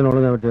கமிஷன்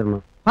ஒழுங்கா விட்டு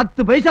வரணும்.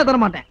 10 பைசா தர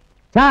மாட்டேன்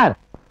சார்.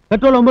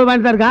 பெட்ரோல் 9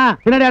 வாங்கி தான் இருக்கான்.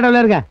 பின்னாடி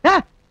ஆட்டோல இருக்க.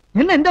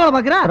 என்ன எந்த வேலை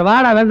பாக்குற?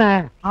 வாடா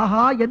வேண்டாம்.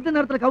 ஆஹா எந்த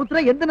நேரத்துல கவுத்துற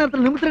எந்த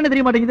நேரத்துல நிமித்துறேன்னு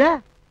தெரிய மாட்டேங்குது.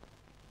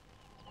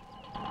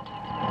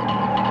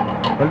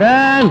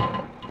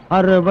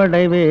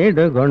 அறுபடை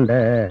வீடு கொண்ட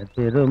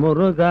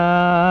திருமுருகா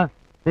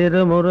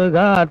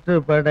திருமுருகாற்று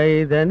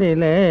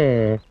படைதனிலே.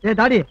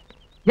 தாடி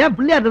ஏன்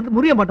பிள்ளையார் வந்து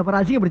முறிய மாட்ட போற?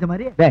 அசிங்க பிடிச்ச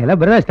மாதிரி.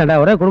 பிரதேஷ் தாண்டா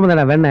ஒரே குடும்பம்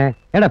தானே. வேணே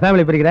ஏடா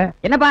ஃபேமிலி பிரிக்கிற?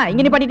 என்னப்பா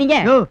இங்க நிப்பாட்டிட்டீங்க?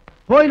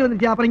 கோயில்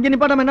வந்துச்சு அப்புறம் இங்க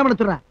நிப்பாட்டாம என்ன பண்ண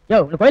சொல்ற?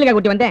 கோயிலுக்கா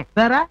கூட்டி வந்தேன்.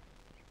 வேற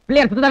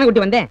பிள்ளையார் சுத்து தானே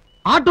கூட்டி வந்தேன்.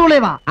 ஆட்டோலே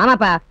வா.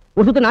 ஆமாப்பா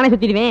ஒரு சுத்து நானே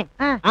சுத்திடுவேன்.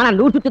 ஆனா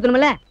 100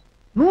 சுத்தணும்ல.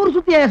 100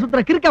 சுத்தியா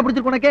சுத்துற கிறுக்கா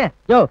பிடிச்சிருக்கு உனக்கு?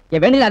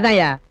 என் வேண்டியது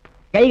அதான்.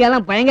 கை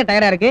காலம் பயங்கர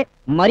டயரா இருக்கு.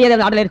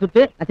 மரியாதை ஆட்டோல ஏறி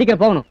சுத்து, நான்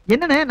சீக்கிரம் போகணும்.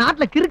 என்னன்னு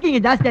நாட்டுல கிறுக்கிங்க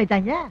ஜாஸ்தி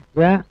ஆயிட்டாங்க.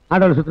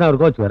 ஆட்டோல சுத்தினா ஒரு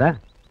கோச் வர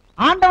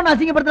ஆண்டவன்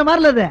அசிங்கப்படுத்துற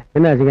மாதிரி இல்ல.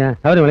 என்ன ஆச்சுங்க?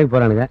 சவரி வேலைக்கு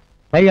போறானுங்க.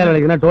 கையால்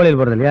வேலைக்குன்னா டோலியில்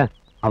போறது இல்லையா?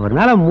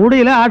 அவர்னால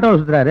முடியல ஆட்டோல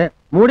சுத்துறாரு.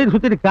 முடின்னு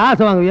சுத்திட்டு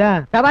காசு வாங்குவியா?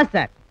 சபாஸ்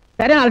சார்.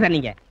 சரியான ஆள் சார்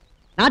நீங்க.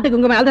 நாட்டுக்கு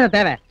உங்க மேல தான்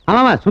தேவை.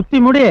 ஆமாமா சுத்தி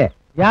முடி.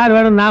 யார்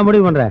வேணும் நான்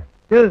முடிவு பண்றேன்.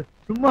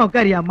 சும்மா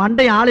உட்காரியா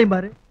மண்டையும் ஆளையும்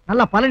பாரு.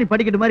 நல்லா பழனி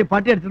படிக்கட்டு மாதிரி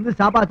பட்டி எடுத்து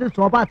சாபாசு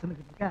சோபாசு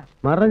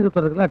மறைஞ்சு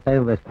போறதுக்குலாம்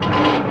டைம் வேஸ்ட்.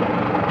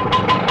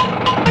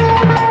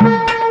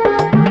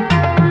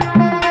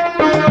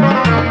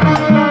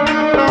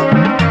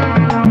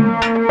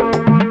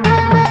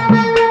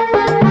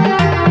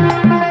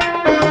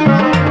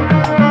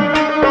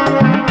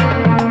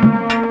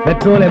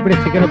 பெட்ரோல் எப்படி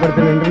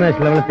சிக்கனப்படுத்தணும்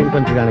இன்டர்நேஷனல் லெவலில் திங்க்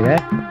பண்ணிருக்கானுங்க.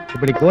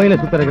 இப்படி கோயிலை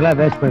சுத்தறதுக்கெல்லாம்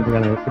வேஸ்ட்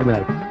பண்ணிருக்கானுங்க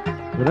கிரிமினல்.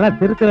 இதெல்லாம்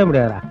திருத்தவே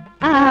முடியாதா?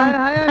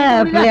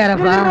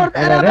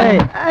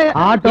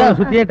 ஆட்டோ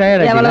சுத்தியே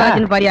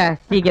டயர்ட் பாரியா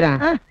சீக்கிரம்.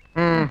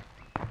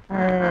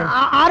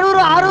 60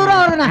 ரூபா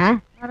வருதுண்ணா.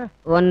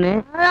 1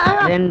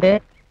 2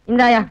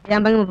 இந்தாயா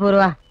என் பங்கு 30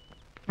 ரூபா.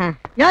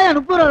 ஏன்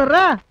 30 ரூபா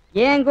வர்றா?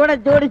 ஏன் கூட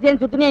ஜோடி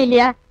சேர்ந்து சுத்தினே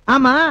இல்லையா?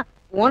 ஆமா.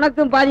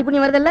 உனக்கும் பாதி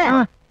புண்ணி வருதுல்ல?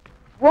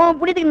 உன்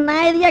புண்ணியத்துக்கு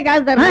நான் எதையா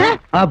காசு தரேன்?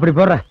 அப்படி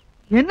போடுற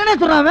என்னன்னு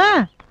சொல்றான்?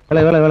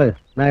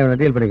 நான் இவனை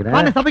டீல்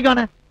பண்ணிக்கிறேன்.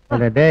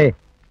 சபைக்கு டேய்,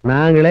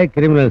 நாங்களே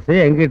கிரிமினல்ஸ்,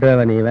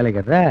 எங்கிட்ட நீ வேலை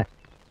கட்டுற?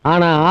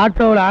 ஆனா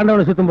ஆட்டோவில்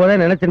ஆண்டவனை சுத்தும் போதே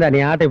நினைச்சுடா நீ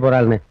ஆட்டை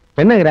போறாள்னு.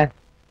 என்னங்கிற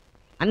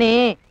அண்ணே?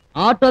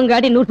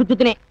 ஆட்டோங்காடி 100 சுத்து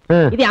சுத்துனேன்.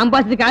 இது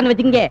அம்பாசிடர் காரணம்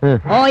வச்சுங்க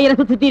 1000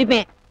 சுத்து சுத்தி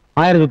இருப்பேன்.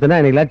 1000 சுத்துனா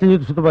இன்னைக்கு லட்சம்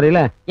சுத்து சுத்த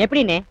போறீல?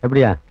 எப்படின்னு?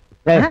 எப்படியா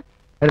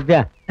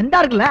எடுத்தியா?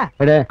 எந்தா இருக்குல்ல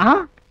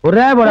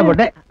ஒரே போட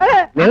போட்டேன்.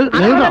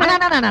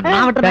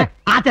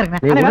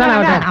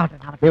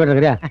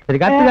 சரி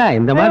கத்துக்க,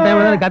 இந்த மாதிரி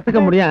டைம்ல தான் கத்துக்க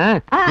முடியும்.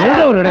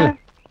 ஒரு இடம்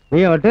நீ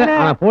விட்டு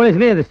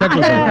போலீஸ்லயே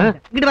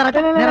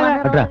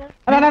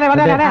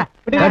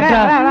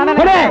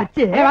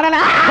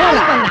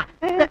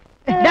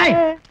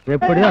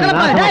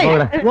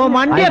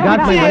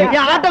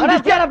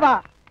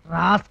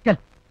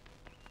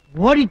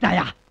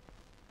ஓடிட்டாயா?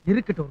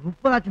 இருக்கட்டும்,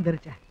 30,000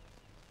 தெரிச்ச.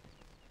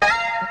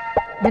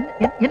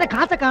 என்ன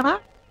காசை காணா?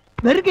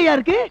 வெறுக்கையா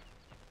இருக்கு.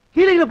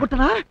 கீழே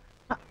போட்டனா?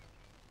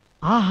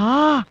 ஆஹா,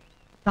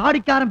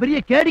 தாடிக்காரன் பெரிய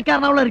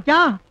கேடிக்காரனாவுல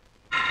இருக்கான்.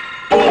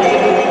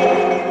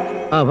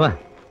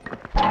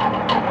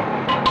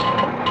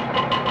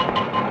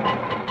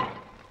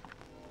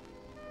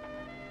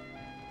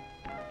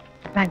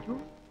 Thank you.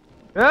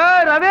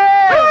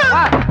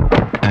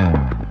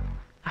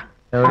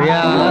 ரவி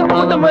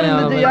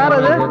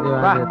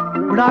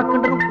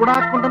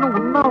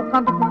ஒன்னா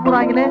உட்காந்து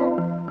கும்புறாங்களே,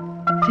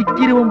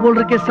 சிக்கிருவம் போல்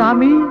இருக்கே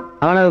சாமி.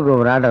 அவனுக்கு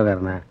ஒரு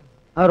ஆட்டோக்காரன,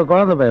 அவரு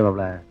குழந்தை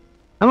பையன்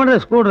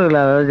நம்மகிட்ட ஸ்கூட்டர் இல்ல,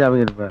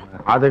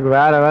 அதுக்கு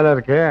வேற வேலை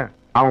இருக்கு.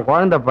 அவன்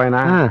குழந்தை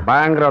பையனா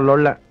பயங்கர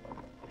லொல்ல.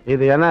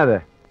 இது என்னது?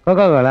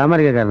 Coca Cola,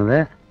 அமெரிக்காரனது.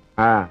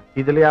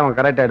 இதுலயே அவன்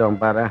கரெக்ட்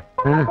ஆயிடுவான் பாரு.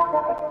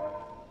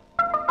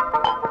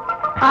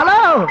 Hello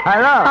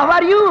hello, how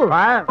are you?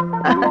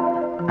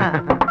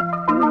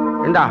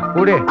 இந்தா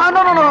குடி. No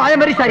no no, I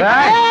am very sorry.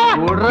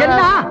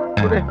 என்ன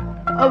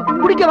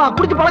குடிக்கவா?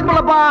 குடிச்சு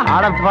பழக்கலப்பா.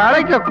 அட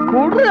பழக்க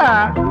குடுடா.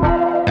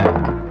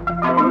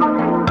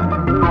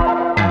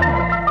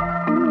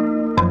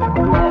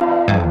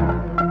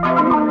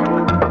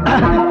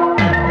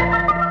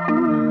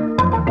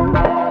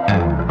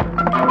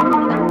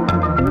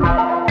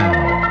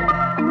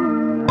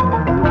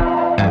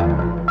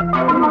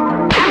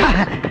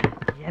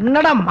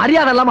 என்னடா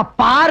மரியாதை இல்லாம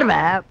பார்வை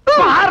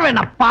பார்வை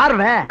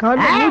பார்வை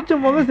மூச்சு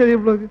முகம் சரி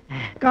போகுது.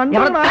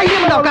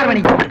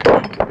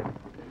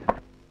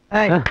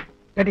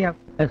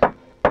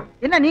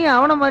 என்ன நீ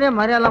அவன மாதிரியா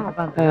மரியாதை இல்லாம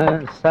உட்கார்ந்து?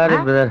 Sorry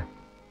brother.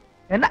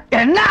 என்ன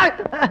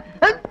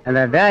என்ன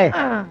டேய்,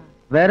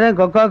 வெறும்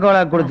கொக்கோ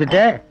கோலா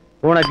குடிச்சிட்டு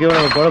உனக்கு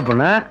இவ்வளவு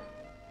குழப்பம்னா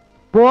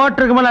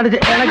போட்டிருக்கு மேல அடிச்சு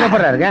எனக்கு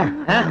அப்புறம் இருக்க.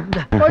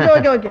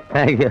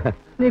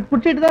 நீ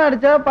குடிச்சிட்டு தான்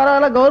அடிச்சா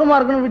பரவாயில்ல, கௌரவமா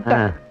இருக்குன்னு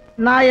விட்டேன்.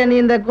 நான் நீ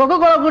இந்த கொக்கோ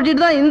கோலா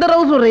குடிச்சிட்டு தான் இந்த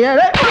ரவு சொல்றியா?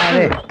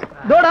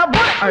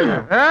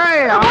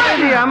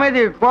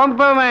 அமைதி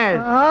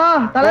காம்ப்ரமைஸ்.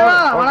 தலைவா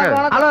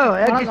வணக்கம். Hello,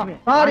 excuse me.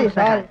 Sorry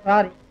sorry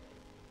sorry.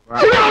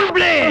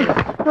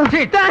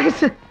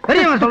 Thanks.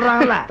 பெரியவங்க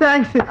சொல்றாங்கல்ல.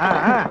 Thanks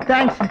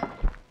thanks.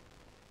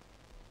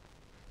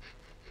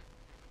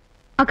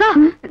 அக்கா,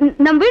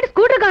 நம்ம வீடு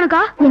ஸ்கூட்டர்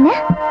காணுக்கா? என்ன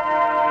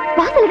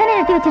வாசல்ல தானே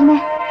நிறுத்தி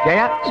வச்சிருந்தேன்.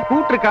 ஏயா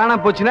ஸ்கூட்டர்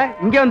காணாம போச்சுன்னா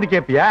இங்க வந்து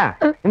கேப்பியா?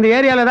 இந்த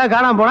ஏரியால தான்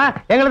காணாம போனா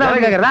எங்களை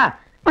தான் கேக்குறதா?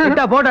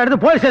 கிட்ட போட்டோ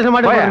எடுத்து போலீஸ் ஸ்டேஷன்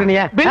மாட்டி போறீங்க. நீ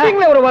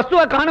பில்டிங்ல ஒரு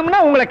வஸ்துவ காணும்னா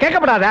உங்களை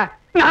கேட்கப்படாத.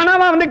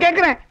 நானாவா வந்து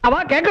கேக்குறேன்? அவ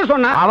கேட்க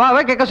சொன்னா. அவ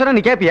கேட்க சொன்னா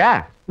நீ கேப்பியா?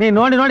 நீ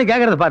நோண்டி நோண்டி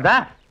கேக்குறத பார்த்தா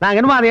நாங்க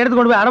என்னமோ அதை எடுத்து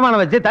கொண்டு போய்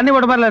அடமானம் வச்சு தண்ணி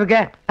போட்ட மாதிரில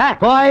இருக்கே.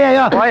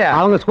 போயோ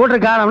அவங்க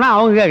ஸ்கூட்டர் காணோம்னா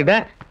அவங்க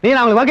கேக்கிட்டேன். நீ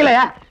அவங்களுக்கு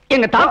வக்கலையா?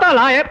 எங்க தாத்தா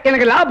லாயர்,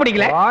 எனக்கு லா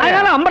பிடிக்கல,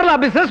 அதனால அம்பர்லா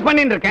பிசினஸ்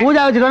பண்ணிட்டு இருக்கேன்.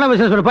 பூஜா வச்சுட்டு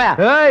பிசினஸ் கொடுப்பா.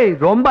 ஏய்,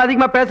 ரொம்ப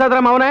அதிகமா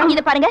பேசாதடா மவனே.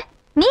 இத பாருங்க,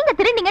 நீங்க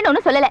திருடிங்கன்னு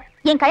ஒண்ணும் சொல்லல.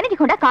 என் கைநதி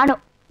கொண்டா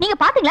காணோம். நீங்க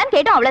பாத்தீங்களான்னு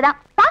கேட்டோம், அவ்வளவுதான்.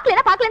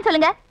 பாக்கலனா பாக்கலன்னு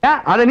சொல்லுங்க.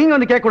 அத நீங்க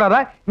வந்து கேட்க கூடாதா?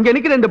 இங்க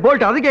நிக்கிற இந்த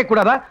போல்ட் அது கேட்க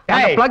கூடாதா?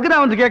 அந்த பிளக்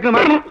தான் வந்து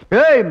கேட்கணுமா?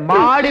 ஏய்,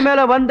 மாடி மேல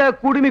வந்த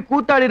குடுமி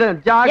கூத்தாடிடும்.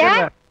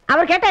 ஜாகிரதை.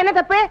 அவர் கேட்டா என்ன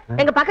தப்பு?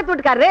 எங்க பக்கத்து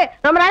வீட்டுக்காரரு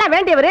ரொம்ப நாளா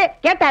வேண்டியவரு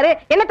கேட்டாரு,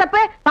 என்ன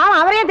தப்பு? பாவம்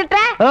அவரையும் திட்டுற.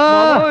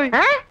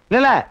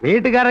 இல்ல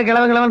வீட்டுக்காரர்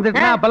கிழவன்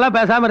திட்டினா அப்பெல்லாம்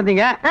பேசாம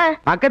இருந்தீங்க.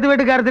 பக்கத்து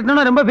வீட்டுக்காரர்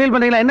திட்டணும் ரொம்ப ஃபீல்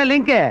பண்ணீங்களா? என்ன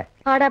லிங்க்?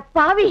 அட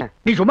பாவி,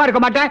 நீ சும்மா இருக்க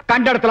மாட்டே.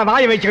 கண்ட இடத்துல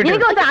வாயை வச்சுக்கிட்டு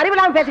நீங்க வந்து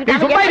அறிவில்லாம பேசிட்டு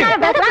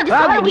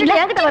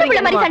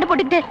சண்டை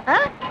போட்டுக்கிட்டு.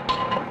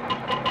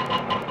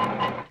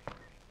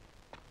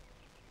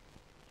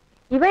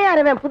 இவன்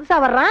யாரு புதுசா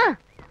வர்றான்?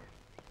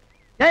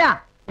 ஏயா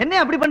என்ன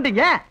அப்படி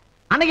பண்ணிட்டீங்க?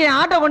 அன்னைக்கு என்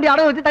ஆட்டோ கொண்டு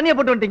அடகு வச்சு தண்ணியை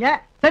போட்டு வந்துட்டீங்க.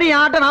 சரி,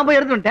 என் ஆட்டோ நான் போய்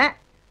எடுத்து வந்துட்டேன்.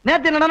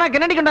 நேத்து என்னன்னா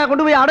கென்னடி கண்டா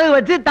கொண்டு போய் அடகு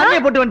வச்சு தண்ணியை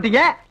போட்டு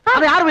வந்துட்டீங்க.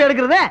 அதை யாரு போய்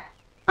எடுக்கிறது?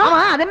 ஆமா,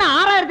 அது என்ன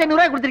 6500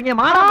 ரூபாய் கொடுத்துருக்கீங்க.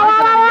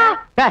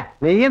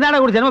 நீங்க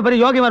தானே குடிச்சா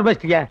பெரிய யோகியமா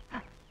பேசிட்டீங்க.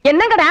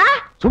 என்னங்கடா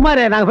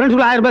சும்மாரு, நாங்க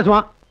ஃப்ரெண்ட்ஸ் 1000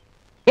 பேசுவோம்.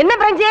 என்ன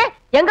பிரெஞ்சு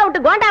எங்க விட்டு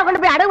கோண்டா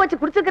கொண்டு போய் அடகு வச்சு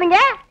குடிச்சுக்கிறீங்க?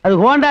 அது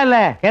ஹோண்டா இல்ல,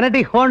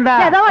 கெனடிக் ஹோண்டா.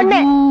 ஏதோ ஒண்ணு.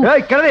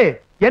 ஏய் கிழவி,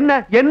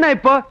 என்ன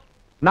இப்போ?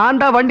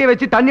 நான் தான் வண்டியை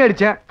வச்சு தண்ணி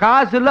அடிச்சேன்,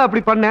 காசு இல்ல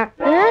அப்படி பண்ணேன்.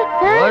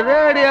 ஒரே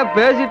அடியா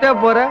பேசிட்டே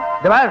போற.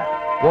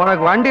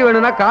 உனக்கு வண்டி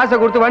வேணும்னா காசை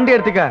கொடுத்து வண்டி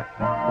எடுத்துக்க.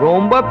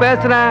 ரொம்ப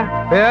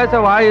பேச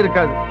வாய்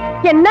இருக்காது.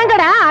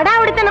 என்னங்கடா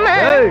அடாவடித்தனமா?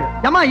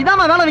 ஏமா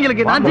இதாமா வேலை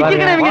உங்களுக்கு. நான்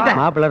சிக்கிக்கிறேன் இவங்கிட்ட.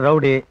 மாப்பிள்ள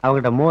ரவுடி,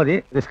 அவங்கிட்ட மோதி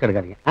ரிஸ்க்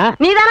எடுக்காதீங்க.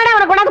 நீ தானடா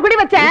அவனை கொண்டாந்து குடி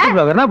வச்ச?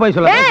 என்ன போய்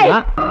சொல்ல?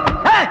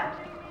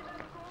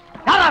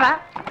 யாராவ?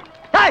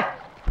 டேய்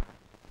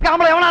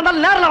காமல எவனா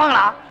இருந்தாலும் நேர்ல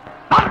வாங்கடா.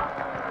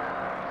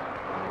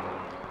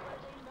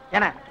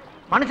 என்ன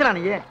மனுஷனா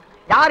நீ?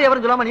 யார்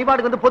எவரும் சொல்லாம நீ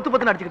பாட்டுக்கு வந்து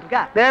பொத்து நடிச்சிட்டு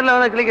இருக்க? நேர்ல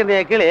வந்து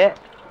கிளிக்க கிளி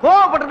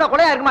கோவப்பட்டிருந்தா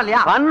கொலையா இருக்குமா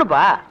இல்லையா?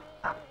 பண்ணுப்பா.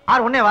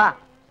 ஆறு ஒண்ணே வா.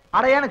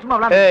 அடையான சும்மா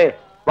விளையாடு.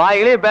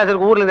 வாயிலே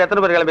பேசுறதுக்கு ஊர்ல இருந்து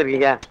எத்தனை பேர் கிளம்பி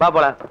இருக்கீங்க?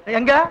 பாப்போல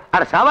எங்க?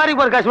 அட சவாரி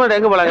போற கஷ்டமா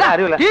எங்க போலாங்க?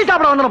 அறிவில டீ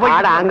சாப்பிட வந்தன போய்.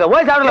 அட அங்க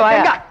போய் சாப்பிடல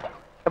வாயா.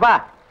 அப்பா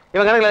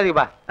இவன் கணக்குல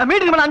எழுதிப்பா.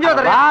 மீட்டிங் மேல 5 ரூபாய்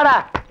தரேன். வாடா.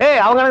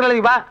 ஏய் அவங்க கணக்குல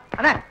எழுதிப்பா.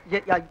 அண்ணே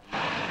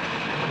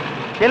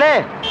ஏலே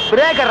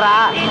பிரேக்கர்ரா.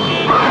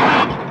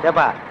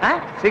 ஏப்பா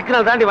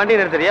சிக்னல் தாண்டி வண்டி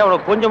நிறுத்துறியா?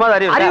 உனக்கு கொஞ்சமாவது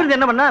அறிவு அறிவு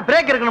என்ன பண்ண?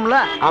 பிரேக் இருக்கணும்ல.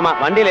 ஆமா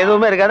வண்டியில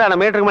எதுவுமே இருக்காது. ஆனா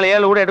மீட்டருக்கு மேல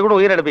 7 கூட 8 கூட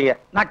உயிர் எடுப்பீங்க.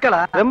 நக்கலா?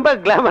 ரொம்ப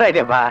கிளாமர்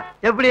ஆயிட்டேப்பா.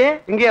 எப்படி?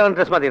 இங்கே வந்து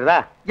ட்ரெஸ் மாத்திடுதா?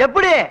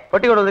 எப்படி?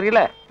 பொட்டி கொண்டு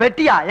வந்திருக்கீல?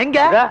 பெட்டியா? எங்க?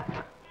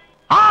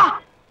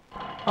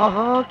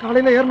 ஆஹா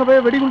காலையில ஏறன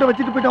போய் வெடிகுண்ட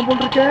வச்சிட்டு போய்ட்டான்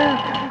போல இருக்கே.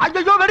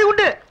 ஐயோ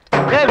வெடிகுண்டு.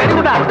 ஏய்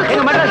வெடிகுண்டா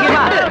எங்க மெட்ராஸ்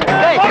கீமா.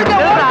 ஏய்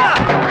நில்லுடா.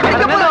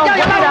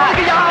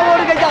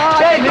 ஓடுங்கயா.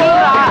 ஏய்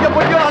நில்லுடா. இங்க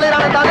பொட்டி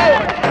வாளையறானே தானே.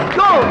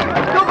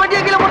 யோ பொட்டிய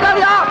கீழ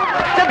போடாதயா.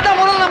 செத்த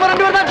முதல்ல நம்ம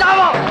ரெண்டு பேரும் தான்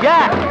சாவோம்.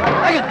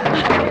 ஏய்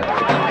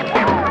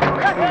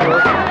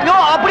யோ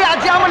அப்படியே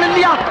அச்சாம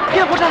நில்லியா.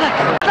 கீழ போடாத.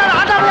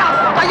 ஆடாதயா.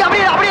 ஐயா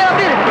அப்படியே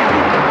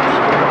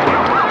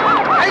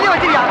கையில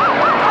வச்சிரியா.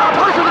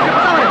 போய் சொல்லு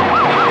பசாம.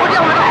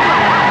 பொட்டியா வாடா.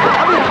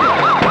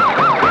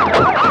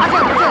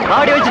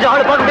 ஆடி வச்சிட்டு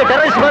ஆளு பாத்துட்டு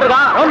டெரரிஸ்ட் மாதிரி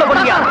இருக்கான். ரவுண்ட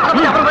போடுங்க.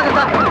 அப்புறம் பாருங்க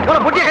சார். ஒரு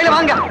பொட்டிய கையில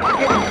வாங்க.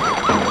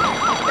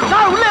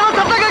 சார் உள்ள ஏதோ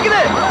சத்தம்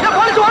கேக்குது. ஏய்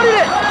போலீஸ்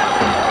ஓடிரு.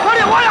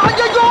 ஓடி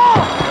ஐயோ.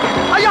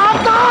 ஐயா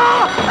ஆத்தா.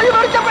 ஐயோ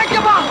மரிச்ச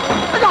பைக்கமா.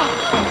 ஐயோ.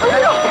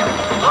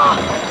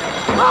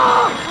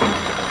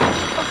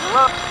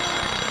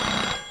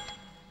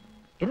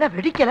 என்ன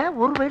வெடிக்கல?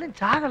 ஒரு வயலும்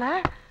சாகல.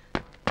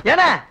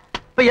 ஏனா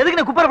இப்ப எதுக்கு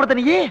நீ குப்பரப்படுத்த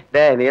நீ?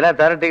 டேய் நீ எல்லாம்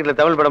தர டிக்கெட்ல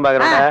தமிழ் படம்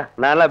பாக்குறடா.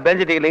 நான் எல்லாம்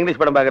பெஞ்ச் டிக்கெட்ல இங்கிலீஷ்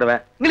படம்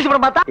பாக்குறேன். இங்கிலீஷ்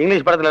படம் பார்த்தா?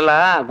 இங்கிலீஷ் படத்துல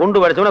எல்லாம்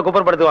குண்டு வடிச்சவன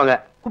குப்பர் படுத்துவாங்க.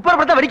 குப்பர்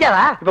படுத்தா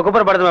வெடிக்காதா? இப்ப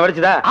குப்பர் படுத்துமா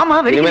வெடிச்சதா? ஆமா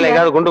வெடிக்கல. இனிமேல்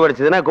எங்காவது குண்டு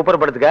வடிச்சதுன்னா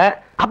குப்பர் படுத்துக்க.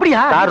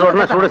 அப்படியா? கார்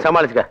ரோட்னா சூடு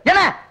சமாளிச்சுக்க.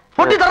 ஏனா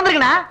பொட்டி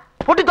திறந்திருக்கனா?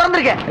 பொட்டி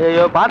திறந்திருக்கே.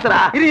 ஐயோ பாத்துடா.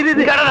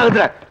 இரு கடை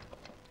நகத்துற.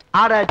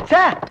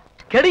 அடச்சே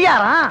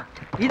கெடியாரா.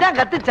 இதான்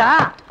கத்துச்சா?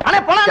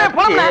 அண்ணே போலாம்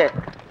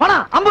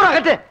போலாம் 50 ரூபாய்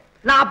கட்டு.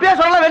 நான் அப்பயே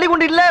சொல்லல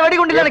வெடிகுண்டு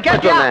இல்ல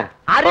கேட்டியா?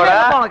 அறிவே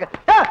இல்ல உனக்கு.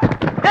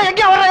 ஏய்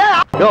எங்க வர?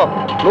 யோ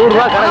 100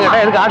 ரூபாய் கடன் கேட்டா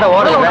எதுக்கு ஆட்டோ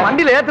ஓடுற?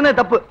 வண்டியில ஏத்துனே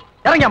தப்பு.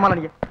 இறங்க அம்மா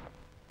நீங்க.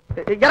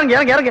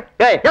 இறங்க.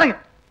 ஏய் இறங்க.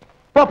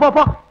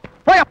 போ.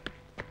 போய்.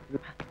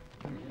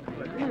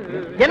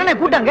 என்னண்ணே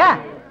கூட்டாங்க?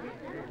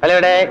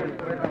 வழிவிடே.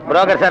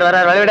 புரோக்கர் சார்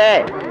வரார் வழிவிடே.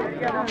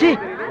 சீ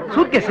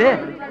சூட்கேஸ்.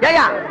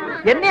 ஏயா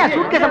என்னையா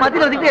சூட்கேஸ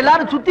மத்தியில வச்சுட்டு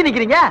எல்லாரும் சுத்தி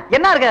நிக்கிறீங்க?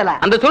 என்ன இருக்கு அதுல?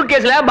 அந்த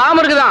சூட்கேஸ்ல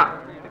பாம் இருக்குதான்.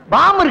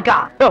 பாம் இருக்கா?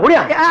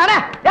 ஓடியா. அண்ணே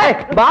ஏய்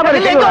பாம்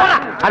இருக்கு.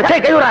 அடச்சே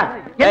கை விடுடா.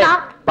 என்ன?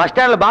 பஸ்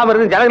ஸ்டாண்ட்ல பாம்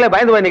இருக்கு. ஜனங்களே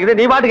பயந்து போய் நிக்குது.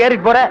 நீ பாட்டு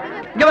ஏறிட்டு போற.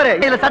 இங்க பாரு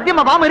இதுல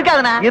சத்தியமா பாம்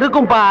இருக்காதுண்ணே.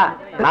 இருக்கும்பா.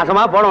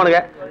 நாசமா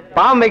போனவனுங்க.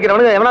 பாம்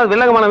வைக்கிறவனுக்கு எவனாவது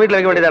வில்லங்கமான வீட்டுல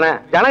வைக்க வேண்டியதானே?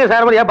 ஜனங்க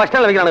சார் ஏன் பஸ்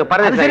ஸ்டாண்ட்ல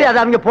வைக்கிறானுங்க? அது சரி,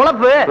 அது அவங்க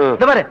பொழப்பு.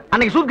 இந்த பாரு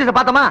அன்னைக்கு சூட்கேஸ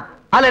பார்த்தோமா?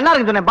 அதுல என்ன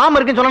இருக்குன்னு சொன்னேன்? பாம்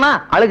இருக்குன்னு சொன்னா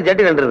அழுக்கு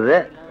ஜட்டி ரெண்டுது.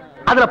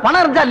 அதுல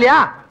பணம் இருந்தா இல்லையா?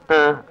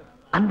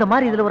 அந்த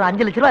மாதிரி இதுல ஒரு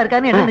 5 லட்சம் ரூபாய்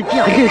இருக்கான்னு என்ன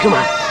நிச்சயம்?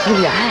 இருக்குமா?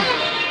 இல்லையா?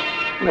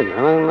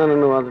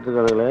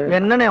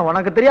 என்னண்ணே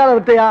உனக்கு தெரியாத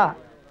வித்தையா?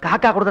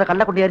 காக்கா கொடுக்குற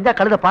கல்ல கொண்டு எரிஞ்சா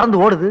கழுத பறந்து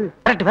ஓடுது.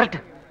 விரட்டு.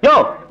 யோ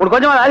உனக்கு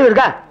கொஞ்சமா அறிவு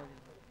இருக்கா?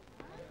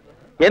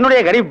 என்னுடைய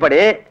கணிப்புப்படி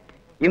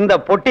இந்த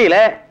பொட்டியில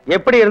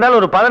எப்படி இருந்தாலும்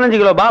ஒரு 15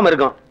 கிலோ பாம்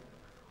இருக்கும்.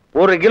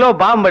 1 கிலோ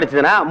பாம்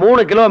படிச்சதுன்னா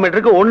 3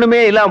 கிலோமீட்டருக்கு ஒண்ணுமே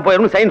இல்லாம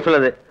போயிடும் சயின்ஸ்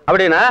சொல்லுது.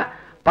 அப்படின்னா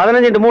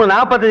 15 × 3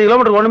 45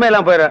 கிலோமீட்டருக்கு ஒண்ணுமே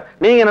இல்லாம போயிடும்.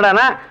 நீங்க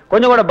என்னடானா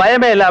கொஞ்சம் கூட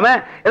பயமே இல்லாம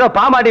ஏதோ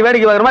பாம்பாட்டி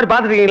வேடிக்கை பார்க்குற மாதிரி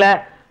பாத்துட்டு இருக்கீங்களே.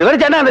 இது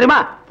வரைக்கும் என்ன தெரியுமா?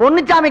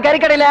 பொன்னுச்சாமி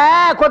கறிக்கடையில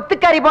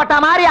கொத்துக்கறி போட்ட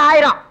மாதிரி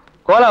 1000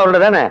 கோலா உள்ள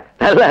தானே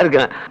நல்லா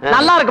இருக்கும்.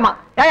 நல்லா இருக்குமா?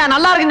 ஏயா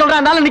நல்லா இருக்குன்னு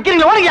சொல்றேன்.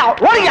 நிக்கிறீங்க ஓடியா.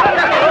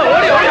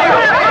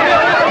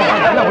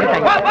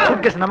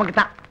 சூட்கேஸ் நமக்கு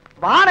தான்.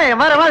 வாணே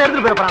வேற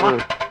எடுத்துட்டு போயிடறான்.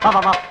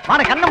 வா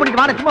வாணே கண்ணை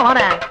முடிக்க வாணே சும்மா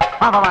வாணே.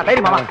 வா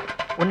தைரியமா வா.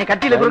 உன்னை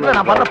கட்டியில குறுக்க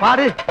நான் பண்ற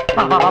பாடு.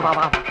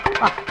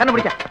 வா கண்ணை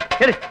முடிக்க.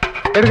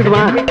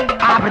 எடுக்கட்டுமா?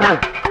 அப்படிதான்.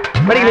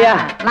 படிக்கலையா?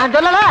 நான்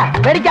சொல்லல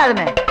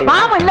வெடிக்காதுன்னு.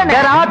 பாவம் இல்லன்னு.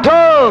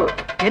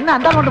 என்ன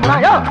அந்த கொண்டு போறா?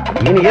 யோ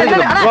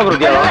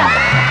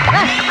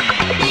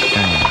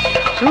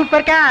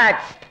சூப்பர்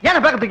கேட்ச்.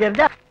 ஏன் பேக்கத்துக்கு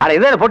எரிஞ்சா? அட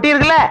இது பொட்டி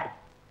இருக்குல்ல.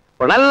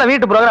 ஒரு நல்ல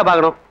வீட்டு புரோக்கரா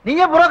பார்க்கணும்.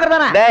 நீங்க புரோக்கர்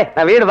தானே? டேய்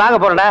நான் வீடு வாங்க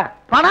போறேன்டா.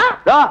 பணம்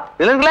டோ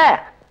இல்லங்கல.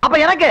 அப்ப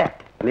எனக்கு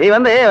நீ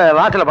வந்து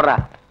வாசல்ல படுறா.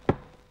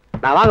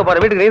 நான் வாங்க போற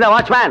வீட்டுக்கு நீ தான்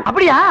வாட்ச்மேன்.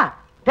 அப்படியா?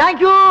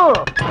 Thank you.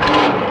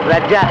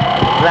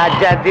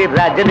 ராஜா தி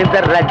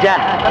ராஜனிந்தர் ராஜா.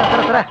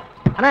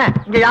 அண்ணே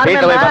இங்க யாருமே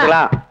வீட்ல போய்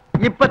பார்க்கலாம்.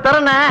 இப்ப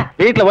தரனே.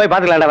 வீட்டுல போய்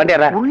பாத்துக்கலாம்டா வண்டி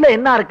ஏற. உள்ள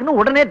என்ன இருக்குன்னு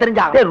உடனே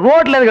தெரிஞ்சாங்க. டேய்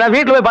ரோட்ல இருக்கடா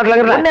வீட்டுல போய்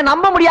பாத்துக்கலாம்ங்கற. உன்னை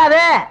நம்ப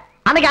முடியாது.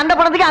 அன்னைக்கு அந்த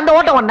பணத்துக்கு அந்த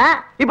ஓட்ட ஒண்ண.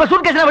 இப்ப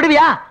சூட்கேஸ்ல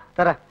விடுவியா?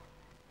 தர.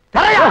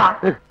 தரையா?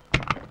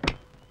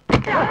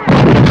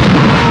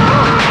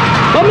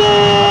 மம்மி!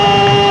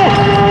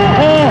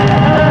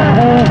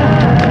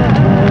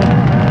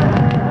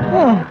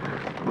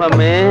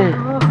 மம்மி.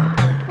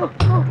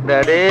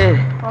 டாடி.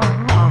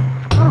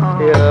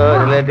 ஐயோ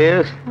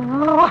ரிலேட்டிவ்ஸ்.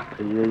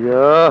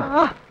 ஐயோ.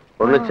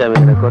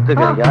 பொண்ணுச்சாமி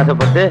கொத்துக்கு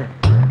ஆசைப்பட்டு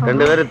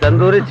 2 பேரும்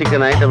தந்தூரி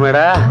சிக்கன்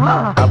ஐட்டமேடா.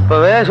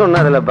 அப்பவே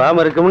சொன்னதுல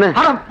பாம் இருக்கும்னு.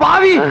 அட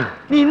பாவி,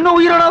 நீ இன்னும்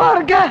உயிரோடவா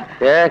இருக்க?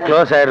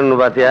 க்ளோஸ்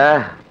ஆயிடும்னு பாத்தியா?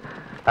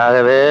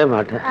 ஆகவே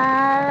மாட்டேன்.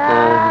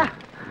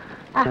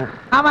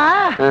 ஆமா,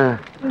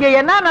 இங்க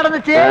என்ன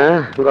நடந்துச்சு?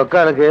 உங்க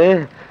அக்காளுக்கு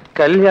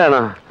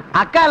கல்யாணம்.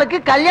 அக்காளுக்கு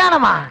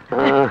கல்யாணமா?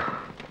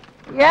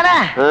 ஏன்னா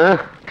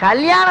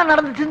கல்யாணம்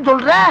நடந்துச்சுன்னு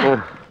சொல்ற,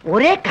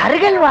 ஒரே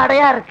கருகல்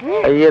வாடையா இருக்கு.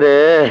 ஐயரு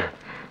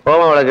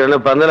ஓம வளர்க்க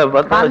பந்தல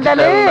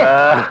பந்தலு.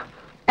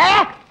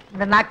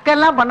 இந்த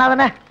நக்கெல்லாம்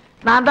பண்ணாதானே.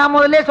 நான் தான்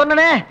முதல்ல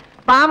சொன்னனே,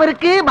 பாம்பு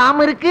இருக்கு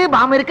பாம்பு இருக்கு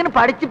பாம்பு இருக்குன்னு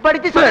படிச்சு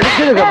படிச்சு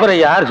சொல்லிட்டு அப்புறம்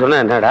யாரு சொன்ன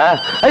என்னடா?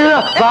 ஐயோ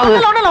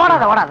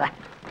ஓடாத ஓடாத.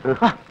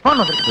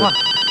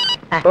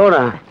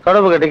 போனா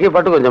தொடப்பு கட்டிக்கு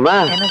பட்டு கொஞ்சமா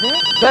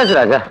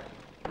பேசுறாங்க.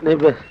 நீ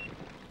பேசு.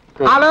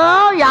 ஹலோ,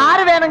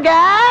 யாரு வேணுங்க?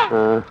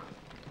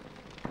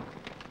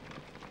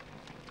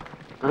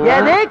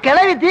 எது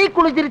கிளவி தீ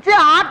குளிச்சிருச்சு,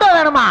 ஆட்டோ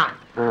வேணுமா?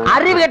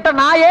 அறிவு கெட்ட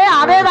நாயே,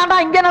 அதே தாண்டா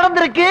இங்க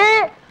நடந்திருக்கு.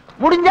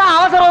 முடிஞ்சா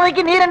அவசர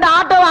உதவிக்கு நீ 2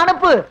 ஆட்டோவை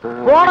அனுப்பு.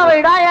 போன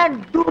வைடா என்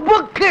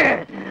டுபுக்கு.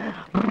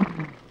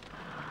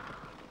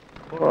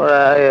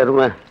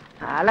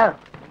 Hello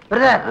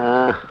brother.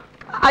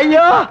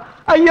 ஐயோ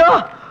ஐயோ,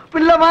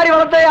 பிள்ளை மாதிரி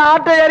வளர்த்த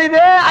ஆட்டோ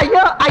ஏறிது.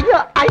 ஐயோ ஐயோ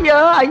ஐயோ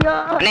ஐயோ.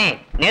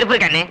 நெருப்பு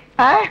கண்ணே.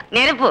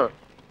 நெருப்பு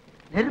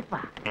நெருப்பா?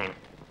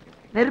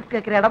 நெருப்பு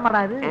கேட்கிற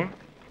இடமாடா இது?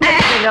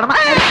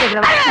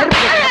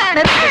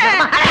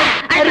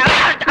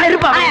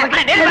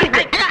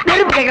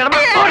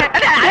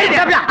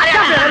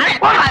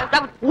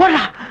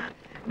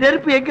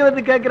 நெருப்பு எங்க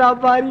வந்து கேக்குறா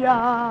பாரியா?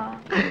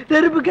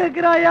 நெருப்பு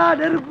கேக்குறாயா?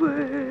 நெருப்பு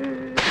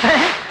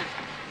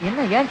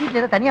என்ன ஏன்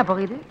சீட்ல தனியா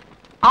போகுது?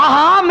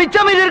 ஆஹா,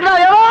 மிச்சம் இது இருக்கா?